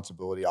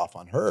responsibility off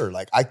on her.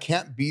 Like I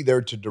can't be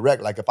there to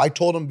direct. Like if I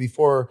told him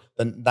before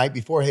the night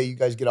before, hey, you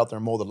guys get out there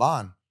and mow the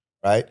lawn,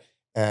 right?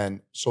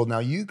 And so now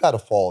you got to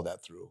follow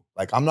that through.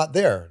 Like I'm not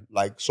there.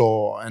 Like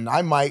so, and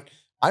I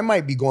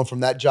might be going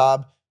from that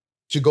job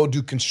to go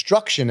do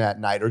construction at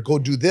night or go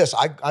do this.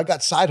 I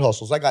got side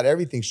hustles. I got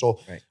everything. So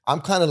Right.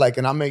 I'm kind of like,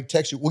 and I may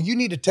text you. Well, you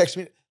need to text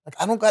me. Like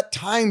I don't got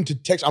time to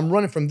text. I'm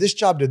running from this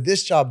job to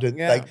this job to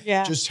Yeah. like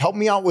Yeah. just help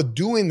me out with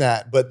doing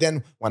that. But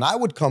then when I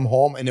would come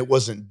home and it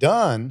wasn't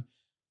done,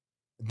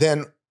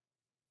 then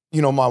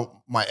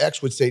my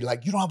ex would say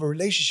like, you don't have a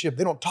relationship.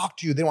 They don't talk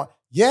to you. They don't.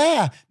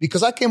 Yeah,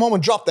 because I came home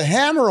and dropped the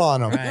hammer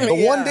on them. Right. The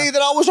one Yeah. day that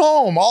I was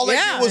home, all I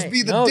Yeah. did was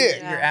be the No, dick.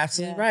 You're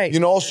absolutely Yeah.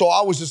 right. So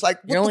I was just like,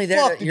 what You're only the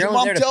there. fuck? Did You're your only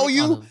mom there to tell pick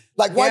you? on them.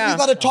 Like, why do Yeah. you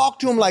got to talk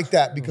to him like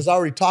that? Because I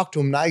already talked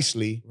to him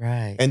nicely.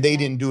 Right. And they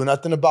didn't do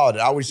nothing about it.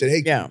 I always said, hey,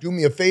 can Yeah. you do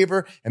me a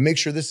favor and make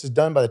sure this is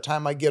done by the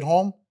time I get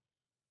home?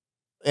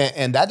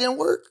 And that didn't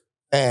work.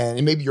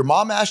 And maybe your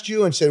mom asked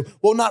you and said,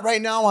 well, not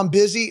right now. I'm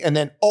busy. And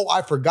then, oh,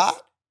 I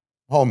forgot.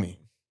 Homie,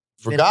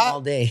 Been all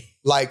forgot? day.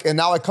 Like, and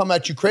now I come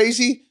at you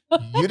crazy?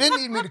 You didn't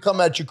need me to come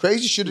at you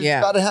crazy. Should have Yeah.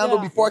 got a handle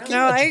Yeah. before I came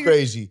No, at I you agree.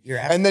 crazy. You're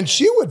And then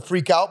she would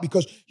freak out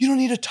because you don't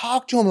need to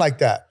talk to him like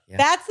that. Yeah.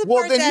 That's the Well,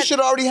 part then that you should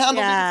have already handled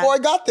Yeah. it before I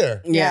got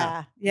there.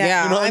 Yeah.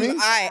 Yeah. You know what I I'm- mean?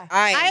 I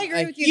I am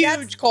agree a with you. That's-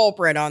 huge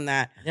culprit on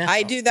that. Yeah.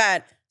 I do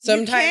that. You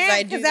Sometimes can't,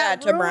 I do 'cause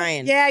that to ruin-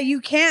 Brian. Yeah,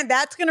 you can't.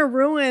 That's gonna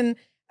ruin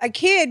a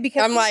kid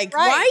because I'm he's like,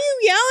 right. why are you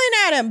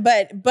yelling at him?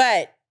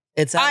 But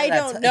It's out of I that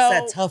don't It's know.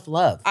 that tough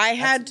love. I That's-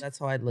 had- That's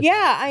how I'd look. yeah,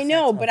 at it. I It's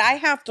know, that but tough I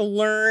have to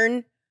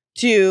learn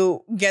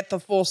to get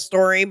the full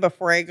story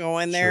before I go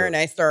in there Sure. and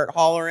I start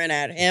hollering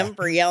at him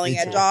for yelling Me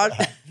at too. Josh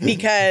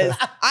because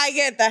I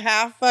get the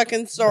half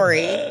fucking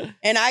story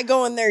and I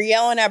go in there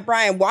yelling at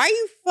Brian. Why are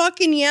you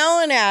fucking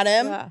yelling at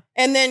him? Yeah.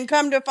 And then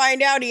come to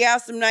find out he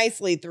asked him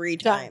nicely 3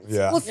 times.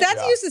 Yeah. Well, Seth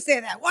Yeah. used to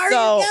say that. Why are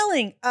So- you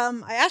yelling?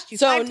 I asked you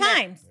So 5 now-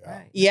 times.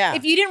 Right. Yeah.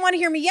 If you didn't want to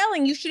hear me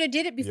yelling, you should have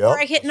did it before Yep,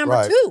 I hit that's number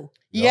right. 2.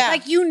 Yeah.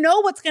 Like you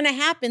know what's gonna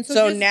happen.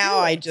 So just now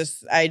do I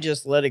it.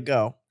 just let it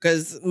go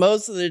because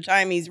most of the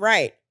time he's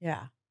right.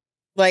 Yeah.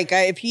 Like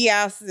if he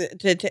asks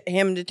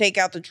him to take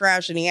out the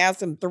trash and he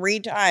asks him 3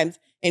 times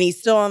and he's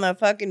still on the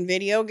fucking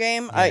video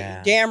game,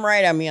 Yeah. damn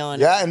right I'm yelling.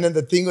 Yeah, at and then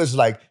the thing was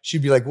like,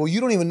 she'd be like, well, you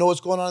don't even know what's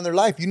going on in their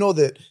life. You know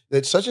that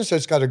such and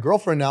such got a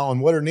girlfriend now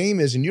and what her name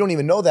is, and you don't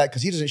even know that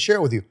because he doesn't share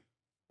it with you.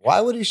 Why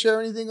would he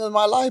share anything in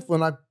my life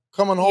when I'm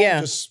coming home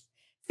Yeah. just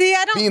See,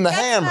 I don't Being the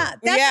that's hammer.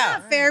 That's Yeah.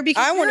 not fair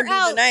because I want to you're be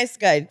out. the nice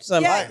guy.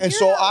 Sometimes. Yeah, right? And you're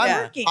so out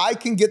Yeah. working. I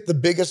can get the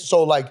biggest.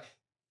 So like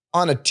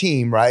on a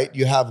team, right?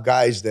 You have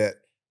guys that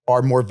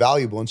are more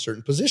valuable in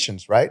certain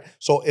positions, right?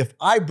 So if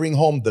I bring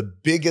home the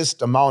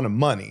biggest amount of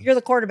money, You're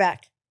the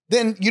quarterback.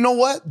 then you know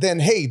what? Then,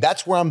 hey,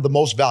 that's where I'm the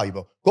most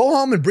valuable. Go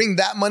home and bring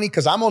that money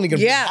because I'm only going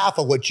to bring half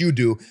of what you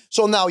do.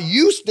 So now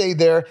you stay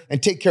there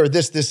and take care of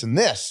this, this, and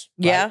this.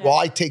 Right? Yeah. Well,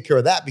 I take care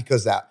of that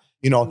because that,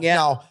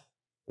 Now,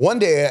 one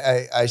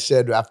day I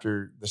said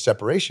after the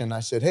separation,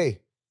 I said, hey,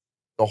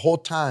 the whole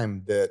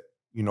time that,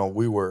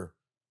 we were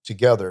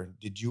together,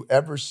 do you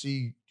ever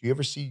see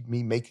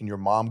me making your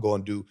mom go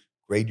and do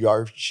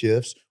graveyard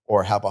shifts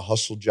or have a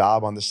hustle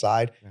job on the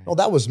side? Right. No,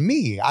 that was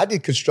me. I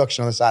did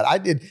construction on the side. I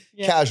did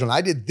casual.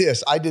 I did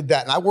this. I did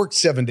that. And I worked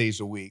 7 days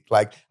a week.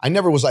 Like, I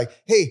never was like,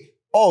 hey,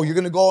 you're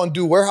going to go and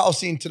do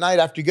warehousing tonight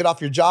after you get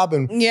off your job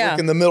and work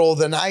in the middle of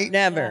the night?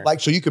 Never. Like,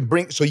 so you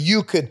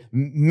could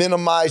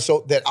minimize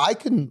so that I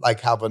can like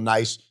have a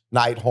nice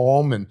night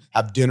home and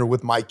have dinner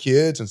with my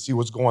kids and see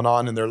what's going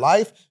on in their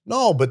life.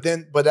 No, but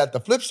at the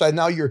flip side,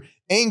 now you're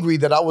angry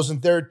that I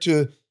wasn't there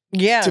to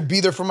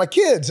be there for my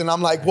kids. And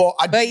I'm like, well,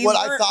 I did what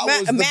I thought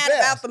was the mad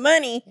best. about the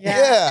money.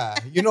 Yeah.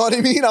 You know what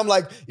I mean? I'm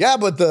like, yeah,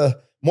 but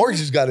the mortgage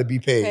has got to be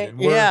paid.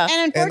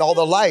 And all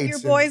the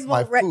lights. Your boys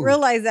won't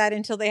realize that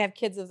until they have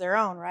kids of their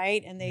own,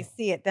 right? And they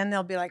see it. Then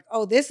they'll be like,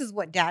 oh, this is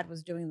what dad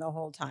was doing the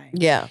whole time.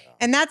 Yeah.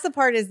 And that's the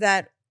part is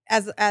that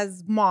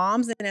as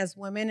moms and as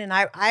women, and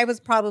I was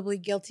probably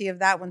guilty of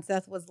that when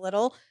Seth was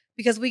little,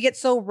 because we get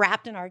so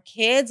wrapped in our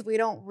kids, we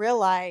don't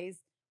realize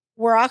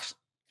we're actually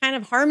kind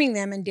of harming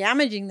them and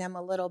damaging them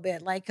a little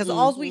bit. Like, because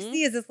all we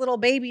see is this little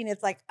baby and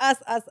it's like us.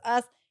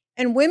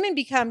 And women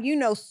become,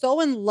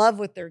 so in love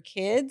with their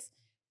kids.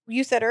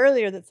 You said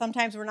earlier that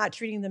sometimes we're not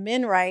treating the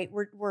men right.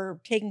 We're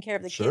taking care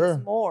of the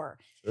kids more.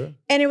 Sure.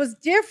 And it was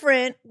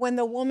different when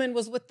the woman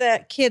was with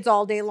the kids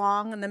all day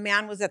long and the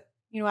man was at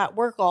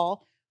work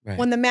all. Right.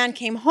 When the man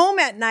came home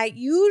at night,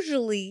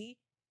 usually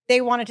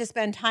they wanted to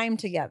spend time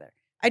together.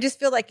 I just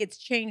feel like it's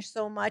changed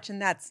so much,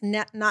 and that's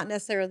not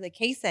necessarily the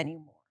case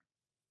anymore.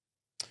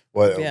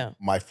 Well,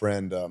 my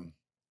friend,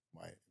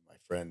 my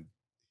friend,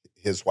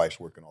 his wife's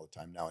working all the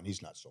time now, and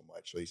he's not so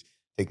much. So he's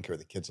taking care of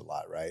the kids a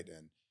lot, right?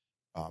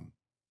 And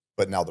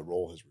but now the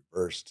role has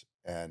reversed,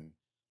 and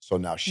so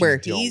now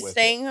she's he's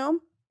staying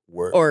home,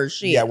 or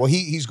she? Yeah, well,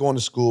 he's going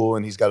to school,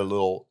 and he's got a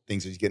little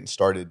things that he's getting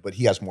started, but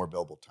he has more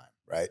available time,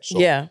 right? So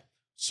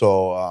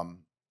So,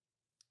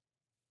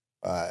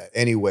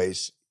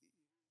 anyways,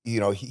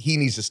 he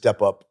needs to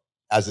step up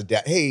as a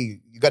dad.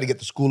 Hey, you got to get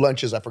the school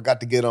lunches. I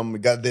forgot to get them. We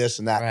got this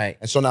and that. Right.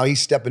 And so now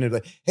he's stepping in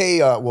like, hey,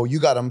 well, you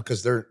got them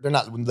because they're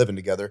not living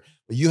together,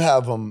 but you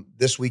have them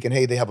this week. And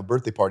hey, they have a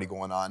birthday party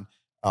going on.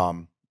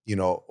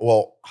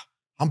 Well,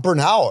 I'm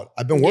burnt out.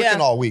 I've been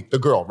working all week. The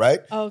girl, right?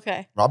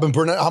 Okay. I'm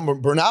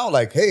burnt out.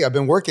 Like, hey, I've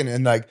been working.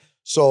 And like,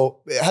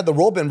 so had the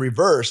role been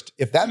reversed,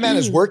 if that man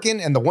is working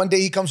and the one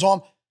day he comes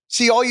home,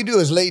 see, all you do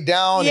is lay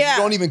down and you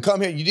don't even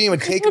come here. You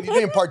didn't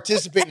even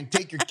participate and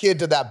take your kid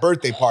to that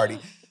birthday party.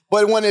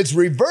 But when it's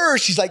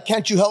reversed, she's like,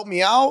 can't you help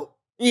me out?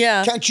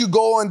 Yeah. Can't you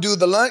go and do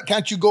the lunch?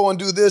 Can't you go and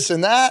do this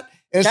and that?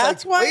 And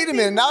it's like, wait a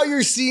minute. Now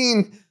you're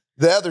seeing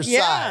the other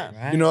side.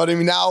 Right. You know what I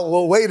mean? Now,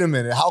 well, wait a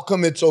minute. How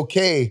come it's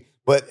okay?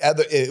 But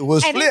it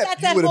was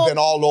flipped. You would have been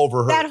all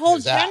over her. That whole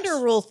gender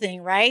rule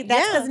thing, right?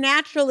 That's because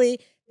naturally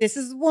this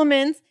is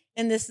woman's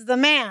and this is the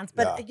man's.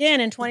 But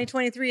again, in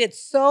 2023, it's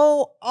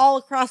so all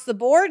across the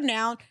board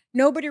now.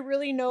 Nobody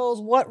really knows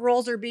what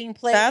roles are being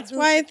played. That's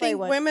why I think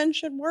women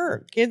should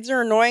work. Kids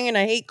are annoying and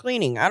I hate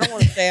cleaning. I don't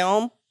want to stay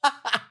home.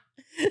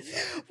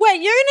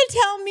 Wait, you're going to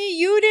tell me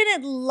you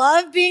didn't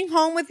love being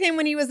home with him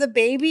when he was a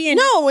baby?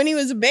 No, when he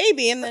was a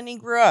baby and then he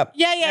grew up.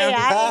 Yeah.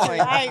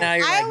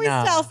 I always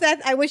tell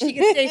Seth, I wish he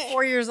could stay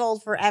 4 years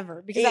old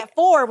forever because at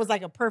 4 was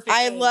like a perfect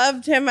age.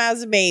 Loved him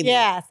as a baby.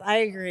 Yes, I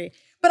agree.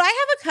 But I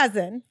have a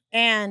cousin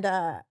and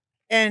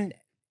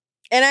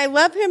I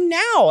love him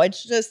now.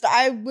 It's just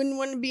I wouldn't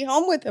want to be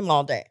home with him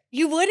all day.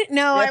 You wouldn't?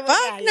 No, I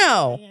wouldn't.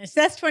 No. Yeah.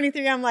 Seth's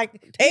 23. I'm like,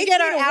 take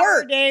get our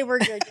hour a day. We're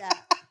good.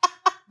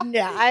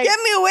 Yeah. Get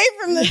me away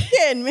from this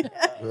kid, man.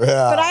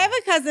 But I have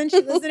a cousin.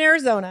 She lives in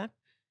Arizona.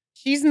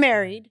 She's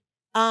married.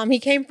 He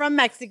came from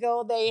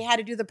Mexico. They had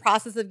to do the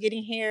process of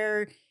getting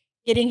here,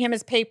 getting him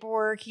his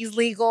paperwork. He's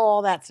legal,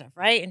 all that stuff,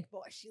 right? And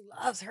boy, she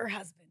loves her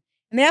husband.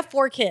 And they have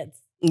 4 kids.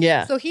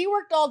 Yeah. So he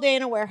worked all day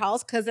in a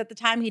warehouse because at the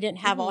time he didn't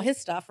have all his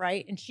stuff,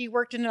 right? And she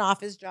worked in an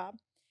office job.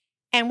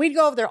 And we'd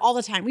go over there all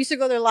the time. We used to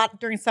go there a lot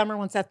during summer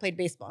when Seth played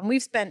baseball. And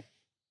we've spent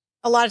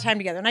a lot of time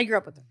together. And I grew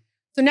up with them.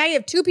 So now you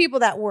have 2 people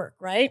that work,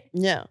 right?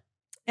 Yeah.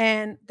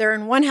 And they're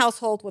in one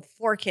household with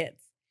 4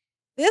 kids.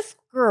 This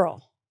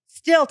girl,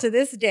 still to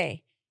this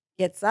day,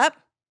 gets up,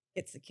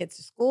 gets the kids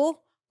to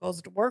school,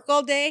 goes to work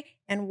all day,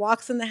 and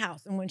walks in the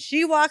house. And when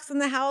she walks in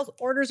the house,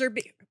 orders are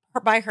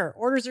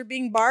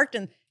being barked,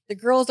 and the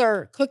girls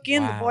are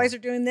cooking, the boys are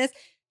doing this.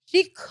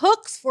 She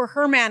cooks for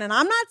her man. And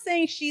I'm not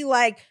saying she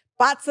like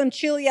bought some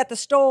chili at the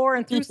store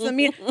and threw some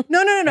meat.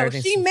 No.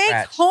 She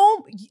makes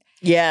home.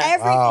 Yeah.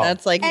 Everything. Wow.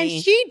 That's like and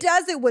me. she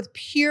does it with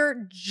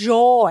pure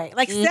joy.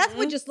 Like Seth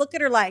would just look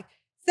at her like,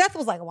 Seth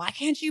was like, why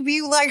can't you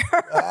be like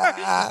her?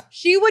 Ah.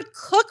 She would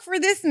cook for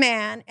this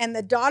man and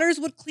the daughters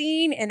would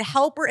clean and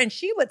help her. And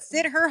she would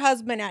sit her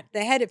husband at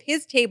the head of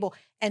his table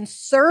and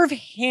serve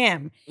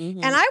him. Mhm.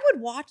 And I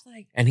would watch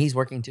like, And he's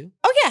working too?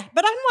 oh yeah.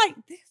 But I'm like,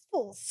 this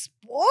fool's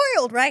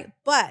spoiled, right?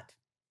 But at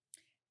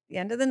the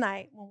end of the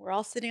night, when we're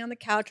all sitting on the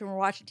couch and we're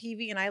watching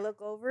TV and I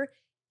look over,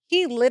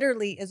 he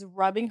literally is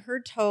rubbing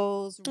her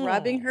toes,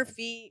 rubbing her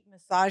feet,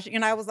 massaging.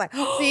 And I was like,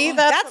 See,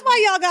 that's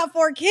why y'all got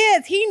 4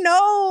 kids. He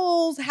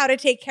knows how to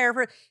take care of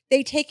her.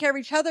 They take care of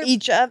each other.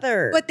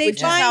 But they which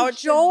is how find it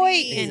should joy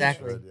be. in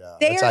Exactly. Yeah,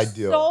 They that's are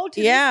ideal. so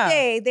to Yeah. this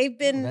day. They've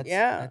been That's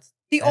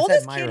the that's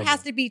oldest kid admirable.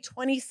 has to be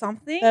 20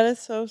 something. That is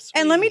so sweet.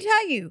 And let me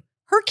tell you,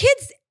 her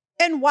kids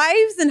and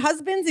wives and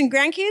husbands and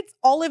grandkids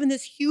all live in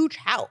this huge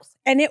house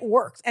and it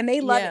works and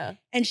they love it.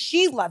 And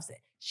she loves it.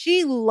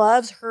 She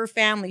loves her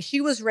family. She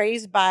was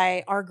raised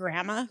by our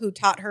grandma who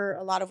taught her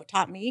a lot of what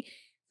taught me.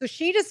 So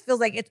she just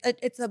feels like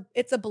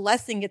it's a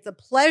blessing. It's a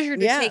pleasure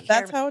to take care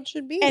that's of her. how it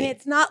should be. And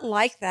it's not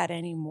like that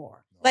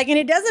anymore. Like, and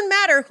it doesn't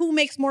matter who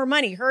makes more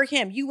money, her or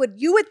him. You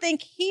would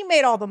think he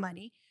made all the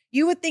money.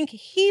 You would think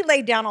he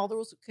laid down all the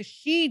rules because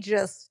she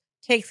just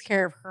takes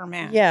care of her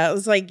man. Yeah, it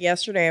was like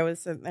yesterday I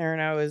was sitting there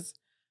and I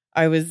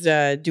was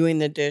doing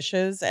the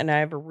dishes and I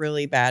have a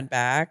really bad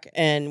back.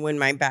 And when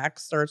my back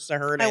starts to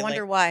hurt, I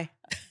wonder why.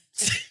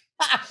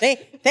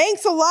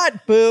 Thanks a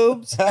lot,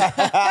 boobs.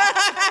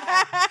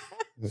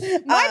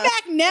 My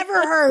back never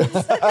hurts.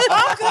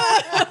 I'm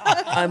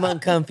good. I'm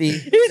uncomfy.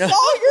 It's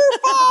all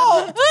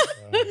your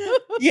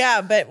fault.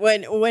 Yeah, but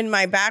when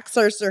my back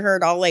starts to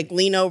hurt, I'll like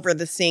lean over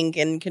the sink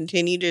and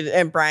continue to.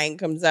 And Brian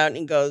comes out and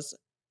he goes,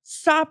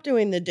 "Stop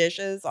doing the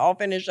dishes. I'll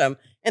finish them."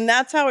 And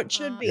that's how it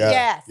should be.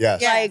 Yeah.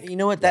 Yes. Like, You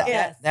know what? That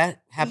Yes.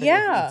 that happened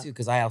Yeah. with me too,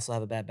 because I also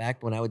have a bad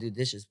back. When I would do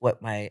dishes,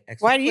 what my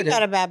ex Why do you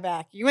got a bad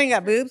back? You ain't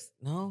got boobs?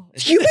 No.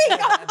 it's You just ain't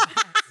got-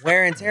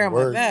 wear and tear on my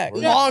Word, back.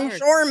 word.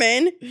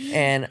 longshoremen.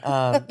 And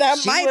That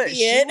she might would, be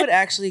she it. would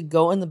actually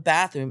go in the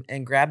bathroom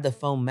and grab the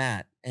foam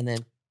mat and then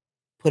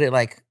put it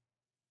like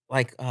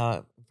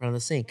in front of the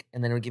sink,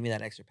 and then it would give me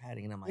that extra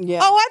padding, and I'm like,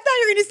 Yeah. Oh, I thought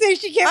you were going to say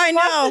she can't I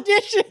wash know. the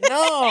dishes.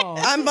 no.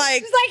 I'm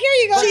like, She's like, here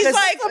you go. she's Because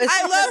like, it's I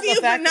because love of the you,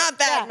 but fact not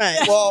that that-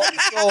 much. Well,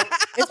 so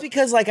It's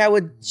because like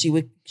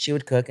she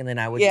would cook, and then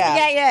I would Yeah.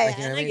 Yeah, yeah, like,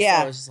 you know what I mean? yeah.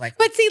 So it was just like,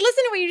 But see,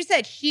 listen to what you just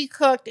said. She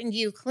cooked and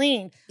you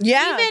cleaned.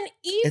 Yeah. Even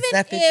it's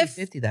that if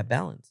 50-50, that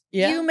balance.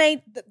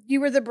 you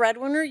were the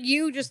breadwinner,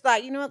 you just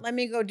thought, you know what, let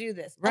me go do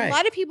this. Right. A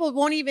lot of people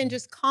won't even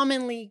just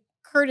commonly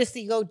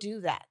courtesy go do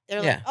that.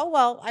 They're like, Yeah. oh,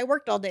 well, I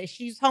worked all day.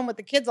 She's home with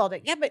the kids all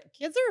day. Yeah, but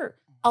kids are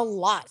a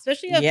lot,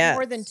 especially if you have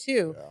more than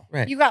 2. yeah.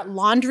 Right. You got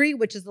laundry,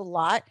 which is a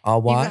lot. I'll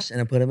You got- wash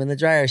and I put them in the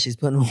dryer. She's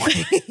putting them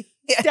away.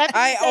 Stephanie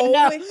I said no.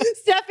 always-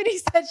 Stephanie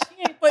said she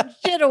ain't putting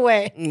shit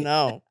away.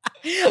 No.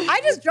 I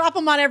just drop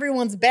them on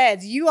everyone's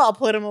beds. You all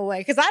put them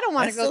away because I don't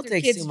want That to go still through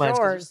takes kids' too much 'cause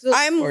drawers. you're still-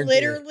 I'm Or do it.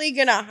 literally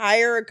going to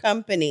hire a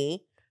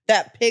company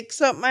that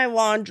picks up my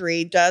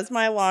laundry, does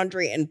my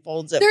laundry, and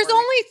folds it. There's for me.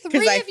 only 'Cause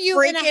 3 I of you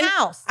in a freaking-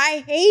 house.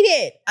 I hate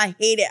it. I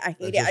hate it. I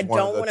hate That's it. I just one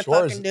of don't the want to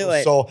chores. fucking do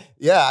it. So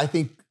yeah, I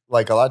think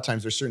like a lot of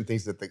times there's certain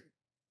things that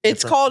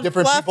It's called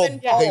different fluff people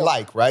and fold. they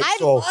like, right? I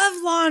so love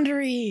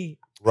laundry.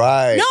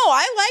 right. No,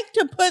 I like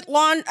to put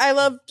I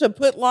love to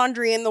put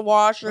laundry in the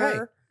washer,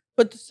 Right.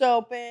 put the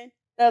soap in.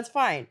 That's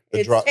fine. The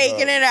It's dro-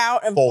 taking the it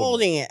out and fold.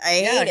 folding it. I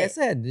Yeah, hate like I it.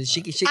 said,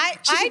 she I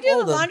can do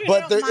fold the them. laundry.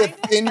 But I there, don't mind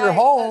if it, in your but-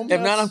 home,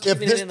 If not, I'm if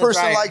keeping it this in the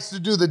person dryer. likes to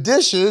do the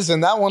dishes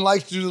and that one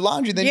likes to do the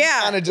laundry, then Yeah.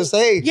 you kind of just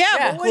hey, Yeah,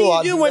 Yeah, but what cool, do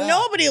I'll you do when that.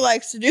 nobody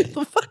likes to do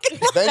the fucking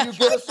Then you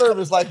get a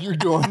service like you're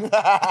doing.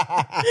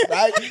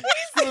 Right?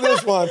 Screw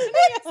this one.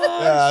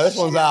 Yeah, this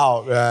one's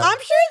out. Yeah. I'm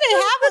sure they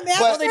have them. They have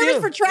But- a They service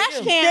do. for trash They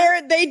do.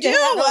 cans. They do. Yeah,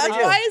 no, That's they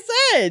do. why I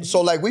said. So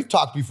like we've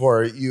talked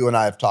before, you and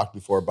I have talked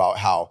before about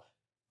how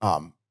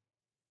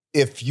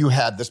if you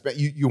had this,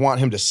 you want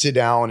him to sit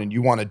down and you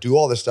want to do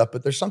all this stuff,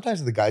 but there's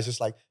sometimes the guy's just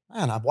like,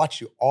 man, I've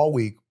watched you all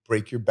week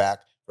break your back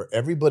for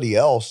everybody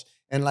else.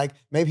 And like,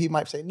 maybe he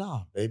might say,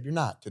 no, babe, you're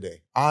not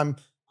today. I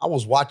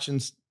was watching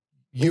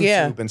YouTube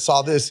Yeah. and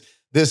saw this,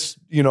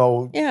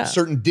 Yeah.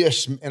 certain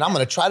dish, and I'm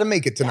going to try to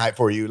make it tonight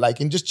for you. Like,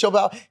 and just chill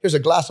out. Here's a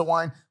glass of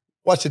wine,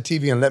 watch the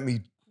TV and let me,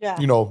 Yeah.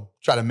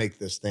 try to make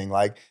this thing.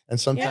 Like, and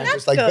sometimes that's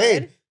it's like, good.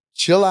 babe,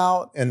 chill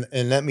out and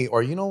let me,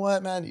 or you know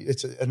what, man,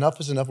 it's enough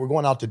is enough. We're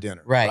going out to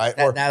dinner. Right.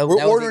 Or That we're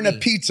would be ordering a me.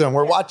 pizza and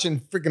we're watching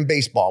freaking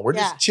baseball. We're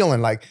Yeah. just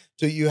chilling. Like,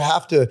 so you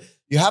have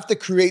to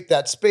create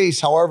that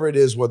space, however it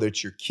is, whether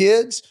it's your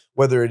kids,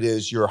 whether it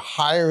is you're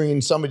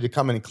hiring somebody to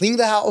come in and clean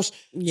the house,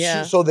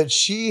 Yeah. so that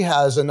she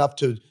has enough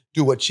to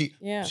do what she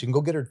Yeah. can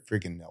go get her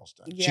freaking nails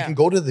done. She Yeah. can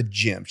go to the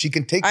gym. She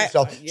can take I-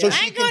 herself yeah. so I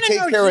she ain't can going to take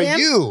no care gym. of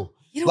you.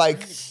 You don't Like,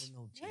 gotta go to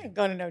no I gym. ain't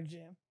going to no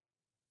gym.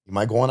 you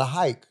might go on a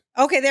hike.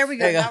 Okay, there we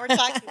go. There you Now go. we're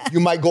talking. You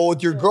might go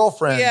with your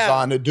girlfriends Yeah.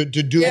 on to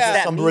do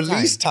Yeah. some me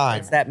release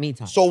time. It's that me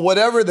time. So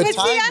whatever the But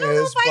time see, I don't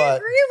know is, if I but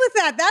agree with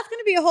that. That's going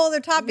to be a whole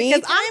other topic Me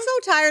because I'm time?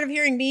 so tired of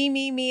hearing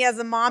me as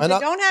a mom And that I-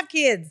 don't have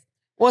kids.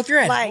 well, if you're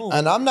at Like- home,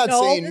 and I'm not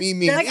No, saying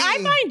me. Like I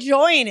find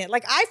joy in it.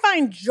 Like I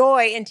find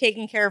joy in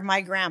taking care of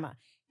my grandma.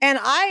 And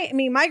I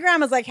mean, my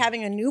grandma's like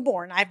having a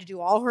newborn. I have to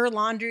do all her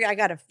laundry. I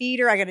got to feed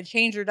her. I got to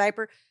change her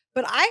diaper.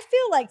 But I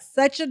feel like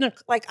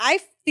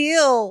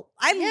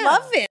I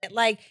love it.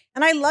 Like,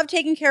 and I love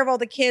taking care of all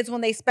the kids when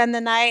they spend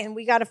the night and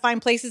we got to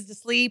find places to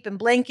sleep and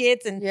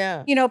blankets and,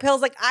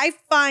 pills. Like, I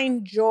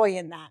find joy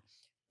in that.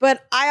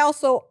 But I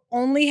also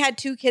only had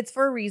 2 kids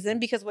for a reason,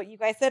 because what you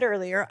guys said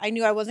earlier, I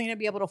knew I wasn't going to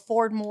be able to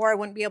afford more. I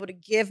wouldn't be able to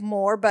give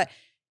more. But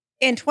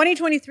in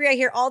 2023, I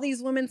hear all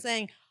these women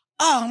saying,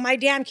 oh, my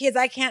damn kids,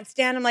 I can't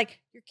stand them. Like,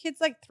 your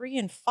kid's like 3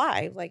 and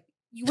 5. Like,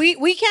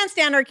 we can't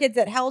stand our kids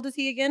at, how old is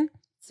he again?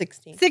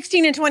 16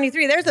 and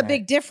 23. There's a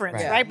big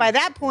difference, right? By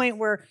that point,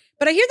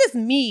 but I hear this I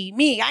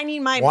need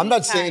my. Well, I'm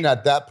not saying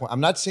at that point.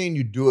 I'm not saying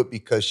you do it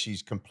because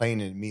she's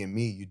complaining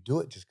me. You do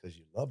it just because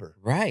you love her.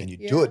 Right. And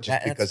you do it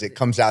just because it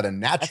comes out of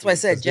naturally. That's why I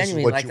said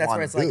genuinely. Like, that's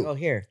where it's like, oh,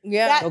 here.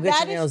 Yeah. Go get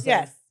your nails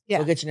done. Yes.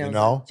 Go get your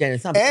nails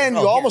done. And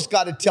you almost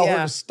got to tell her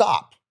to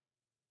stop.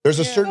 There's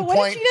a certain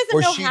point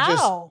where she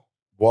just.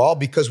 Well,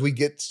 because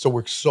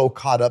we're so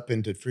caught up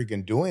into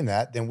freaking doing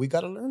that, then we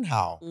got to learn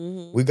how.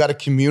 Mm-hmm. We got to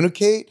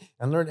communicate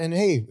and learn. And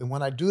hey, and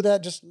when I do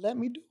that, just let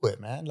me do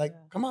it, man. Like,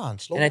 come on,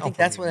 slow down. And I think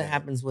that's what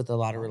happens with a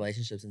lot of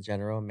relationships in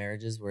general,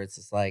 marriages, where it's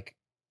just like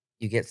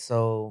you get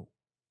so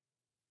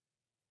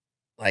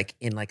like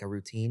in like a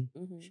routine,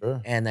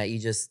 sure, and that you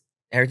just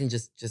everything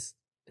just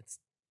it's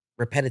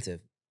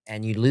repetitive,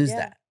 and you lose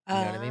that. You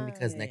know what I mean?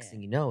 Because next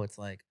thing you know, it's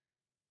like,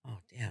 oh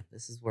damn,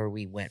 this is where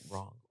we went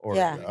wrong, or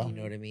you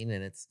know what I mean?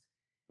 And it's.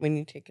 When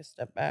you take a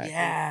step back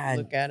and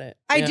look at it.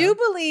 I do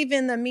believe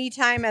in the me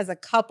time as a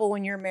couple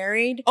when you're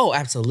married. Oh,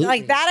 absolutely.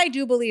 Like that I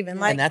do believe in.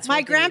 Like, that's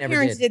my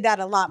grandparents did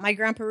that a lot. My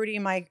grandpa Rudy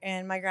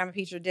and my grandma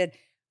Petra did.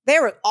 They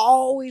were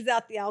always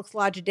at the Elks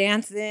Lodge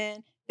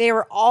dancing. They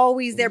were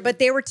always there, but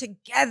they were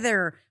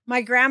together.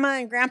 My grandma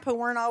and grandpa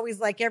weren't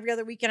always like every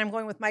other weekend I'm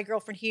going with my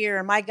girlfriend here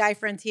and my guy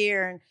friends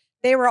here. And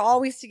they were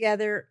always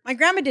together. My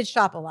grandma did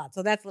shop a lot,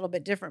 so that's a little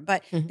bit different.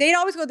 But they'd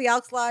always go to the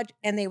Elks Lodge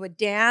and they would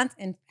dance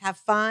and have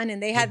fun,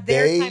 and they had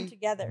their time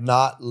together.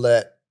 Not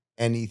let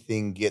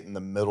anything get in the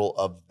middle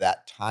of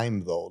that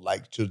time, though.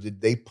 Like, so did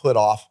they put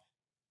off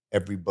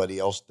everybody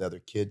else, the other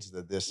kids,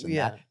 the this and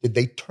that? Did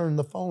they turn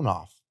the phone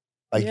off?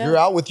 Like, you're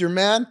out with your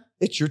man,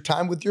 it's your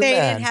time with your man. They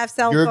didn't have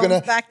cell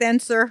phones back then,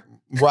 sir.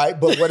 Right,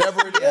 but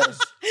whatever it is.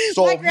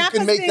 So you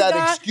can make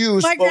that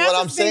excuse, but what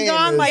I'm saying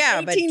is, like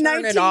 18,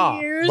 turn it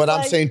off. But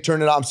I'm saying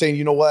turn it off. I'm saying,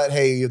 you know what?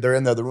 Hey, they're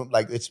in the other room.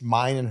 Like, it's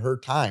mine and her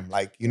time.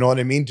 Like, you know what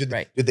I mean? Did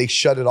they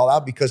shut it all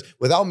out? Because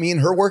without me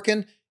and her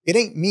working, it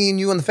ain't me and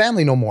you and the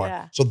family no more.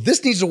 Yeah. So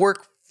this needs to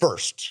work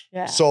first.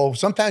 Yeah. So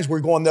sometimes we're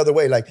going the other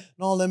way. Like,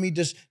 no, let me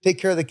just take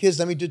care of the kids.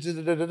 Let me do.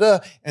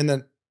 And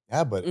then,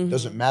 but it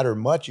doesn't matter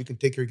much. You can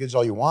take care of kids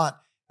all you want.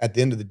 At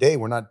the end of the day,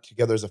 we're not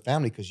together as a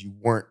family because we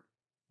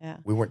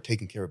weren't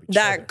taking care of each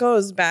other. That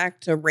goes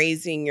back to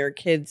raising your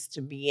kids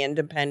to be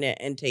independent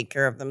and take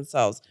care of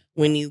themselves.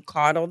 When you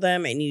coddle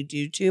them and you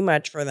do too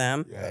much for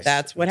them,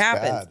 that's what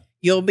happens. Bad.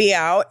 You'll be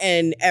out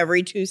and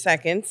every 2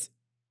 seconds,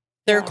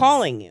 they're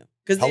calling you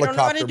because they don't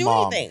know how to do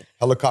anything.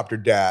 Helicopter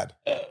dad.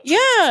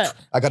 Yeah.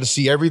 I got to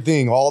see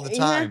everything all the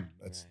time.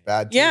 That's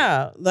bad too.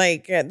 Yeah.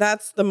 Like,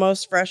 that's the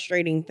most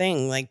frustrating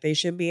thing. Like, they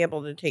should be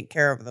able to take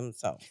care of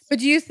themselves. But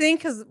do you think,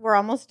 because we're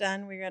almost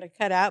done, we got to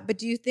cut out, but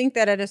do you think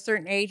that at a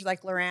certain age,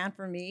 like Loran,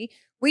 for me,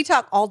 we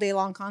talk all day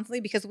long constantly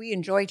because we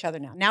enjoy each other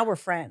now. Now we're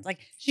friends. Like,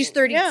 she's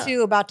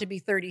 32, about to be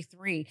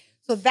 33.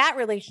 So that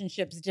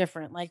relationship's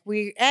different. Like,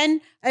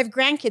 and I have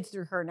grandkids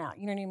through her now.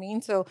 You know what I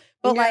mean? So,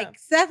 but like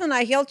Seth and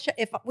I,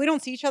 if we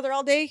don't see each other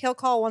all day, he'll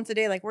call once a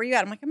day. Like, where are you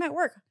at? I'm like, I'm at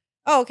work.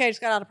 Oh, okay. I just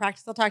got out of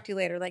practice. I'll talk to you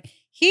later. Like,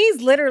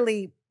 he's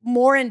literally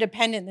more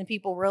independent than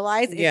people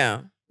realize.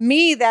 It's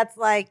me that's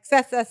like,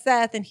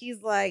 Seth. And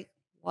he's like,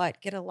 what?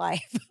 Get a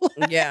life.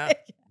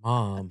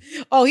 Mom.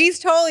 Oh, he's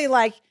totally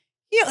like,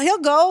 he'll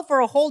go for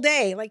a whole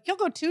day. Like, he'll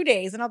go 2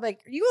 days. And I'll be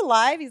like, are you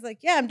alive? He's like,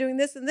 yeah, I'm doing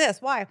this and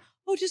this. Why?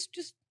 Oh, just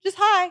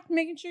hi,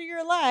 making sure you're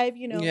alive.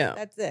 You know,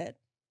 that's it.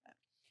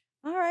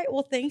 All right.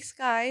 Well, thanks,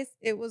 guys.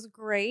 It was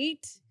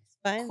great.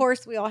 Fine. Of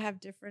course, we all have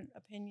different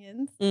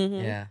opinions.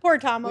 Mm-hmm. Yeah. Poor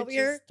Tom over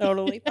here.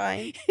 Totally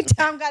fine.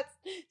 Tom got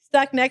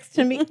stuck next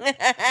to me. And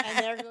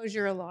there goes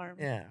your alarm.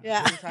 Yeah.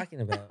 Yeah. What are you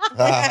talking about?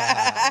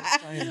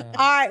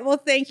 All right. Well,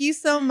 thank you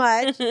so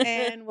much.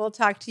 And we'll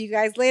talk to you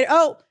guys later.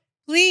 Oh,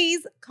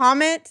 please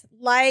comment,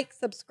 like,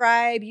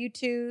 subscribe,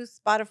 YouTube,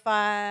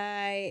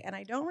 Spotify, and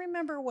I don't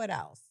remember what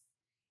else.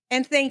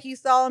 And thank you,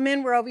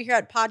 Solomon. We're over here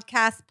at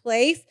Podcast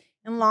Place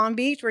in Long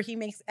Beach, where he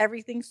makes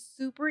everything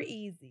super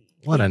easy.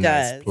 What a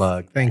nice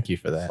plug. Thank you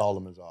for that.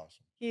 Solomon's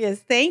awesome. He is.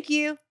 Thank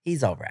you.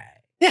 He's all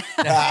right.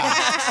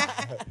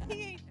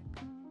 He ain't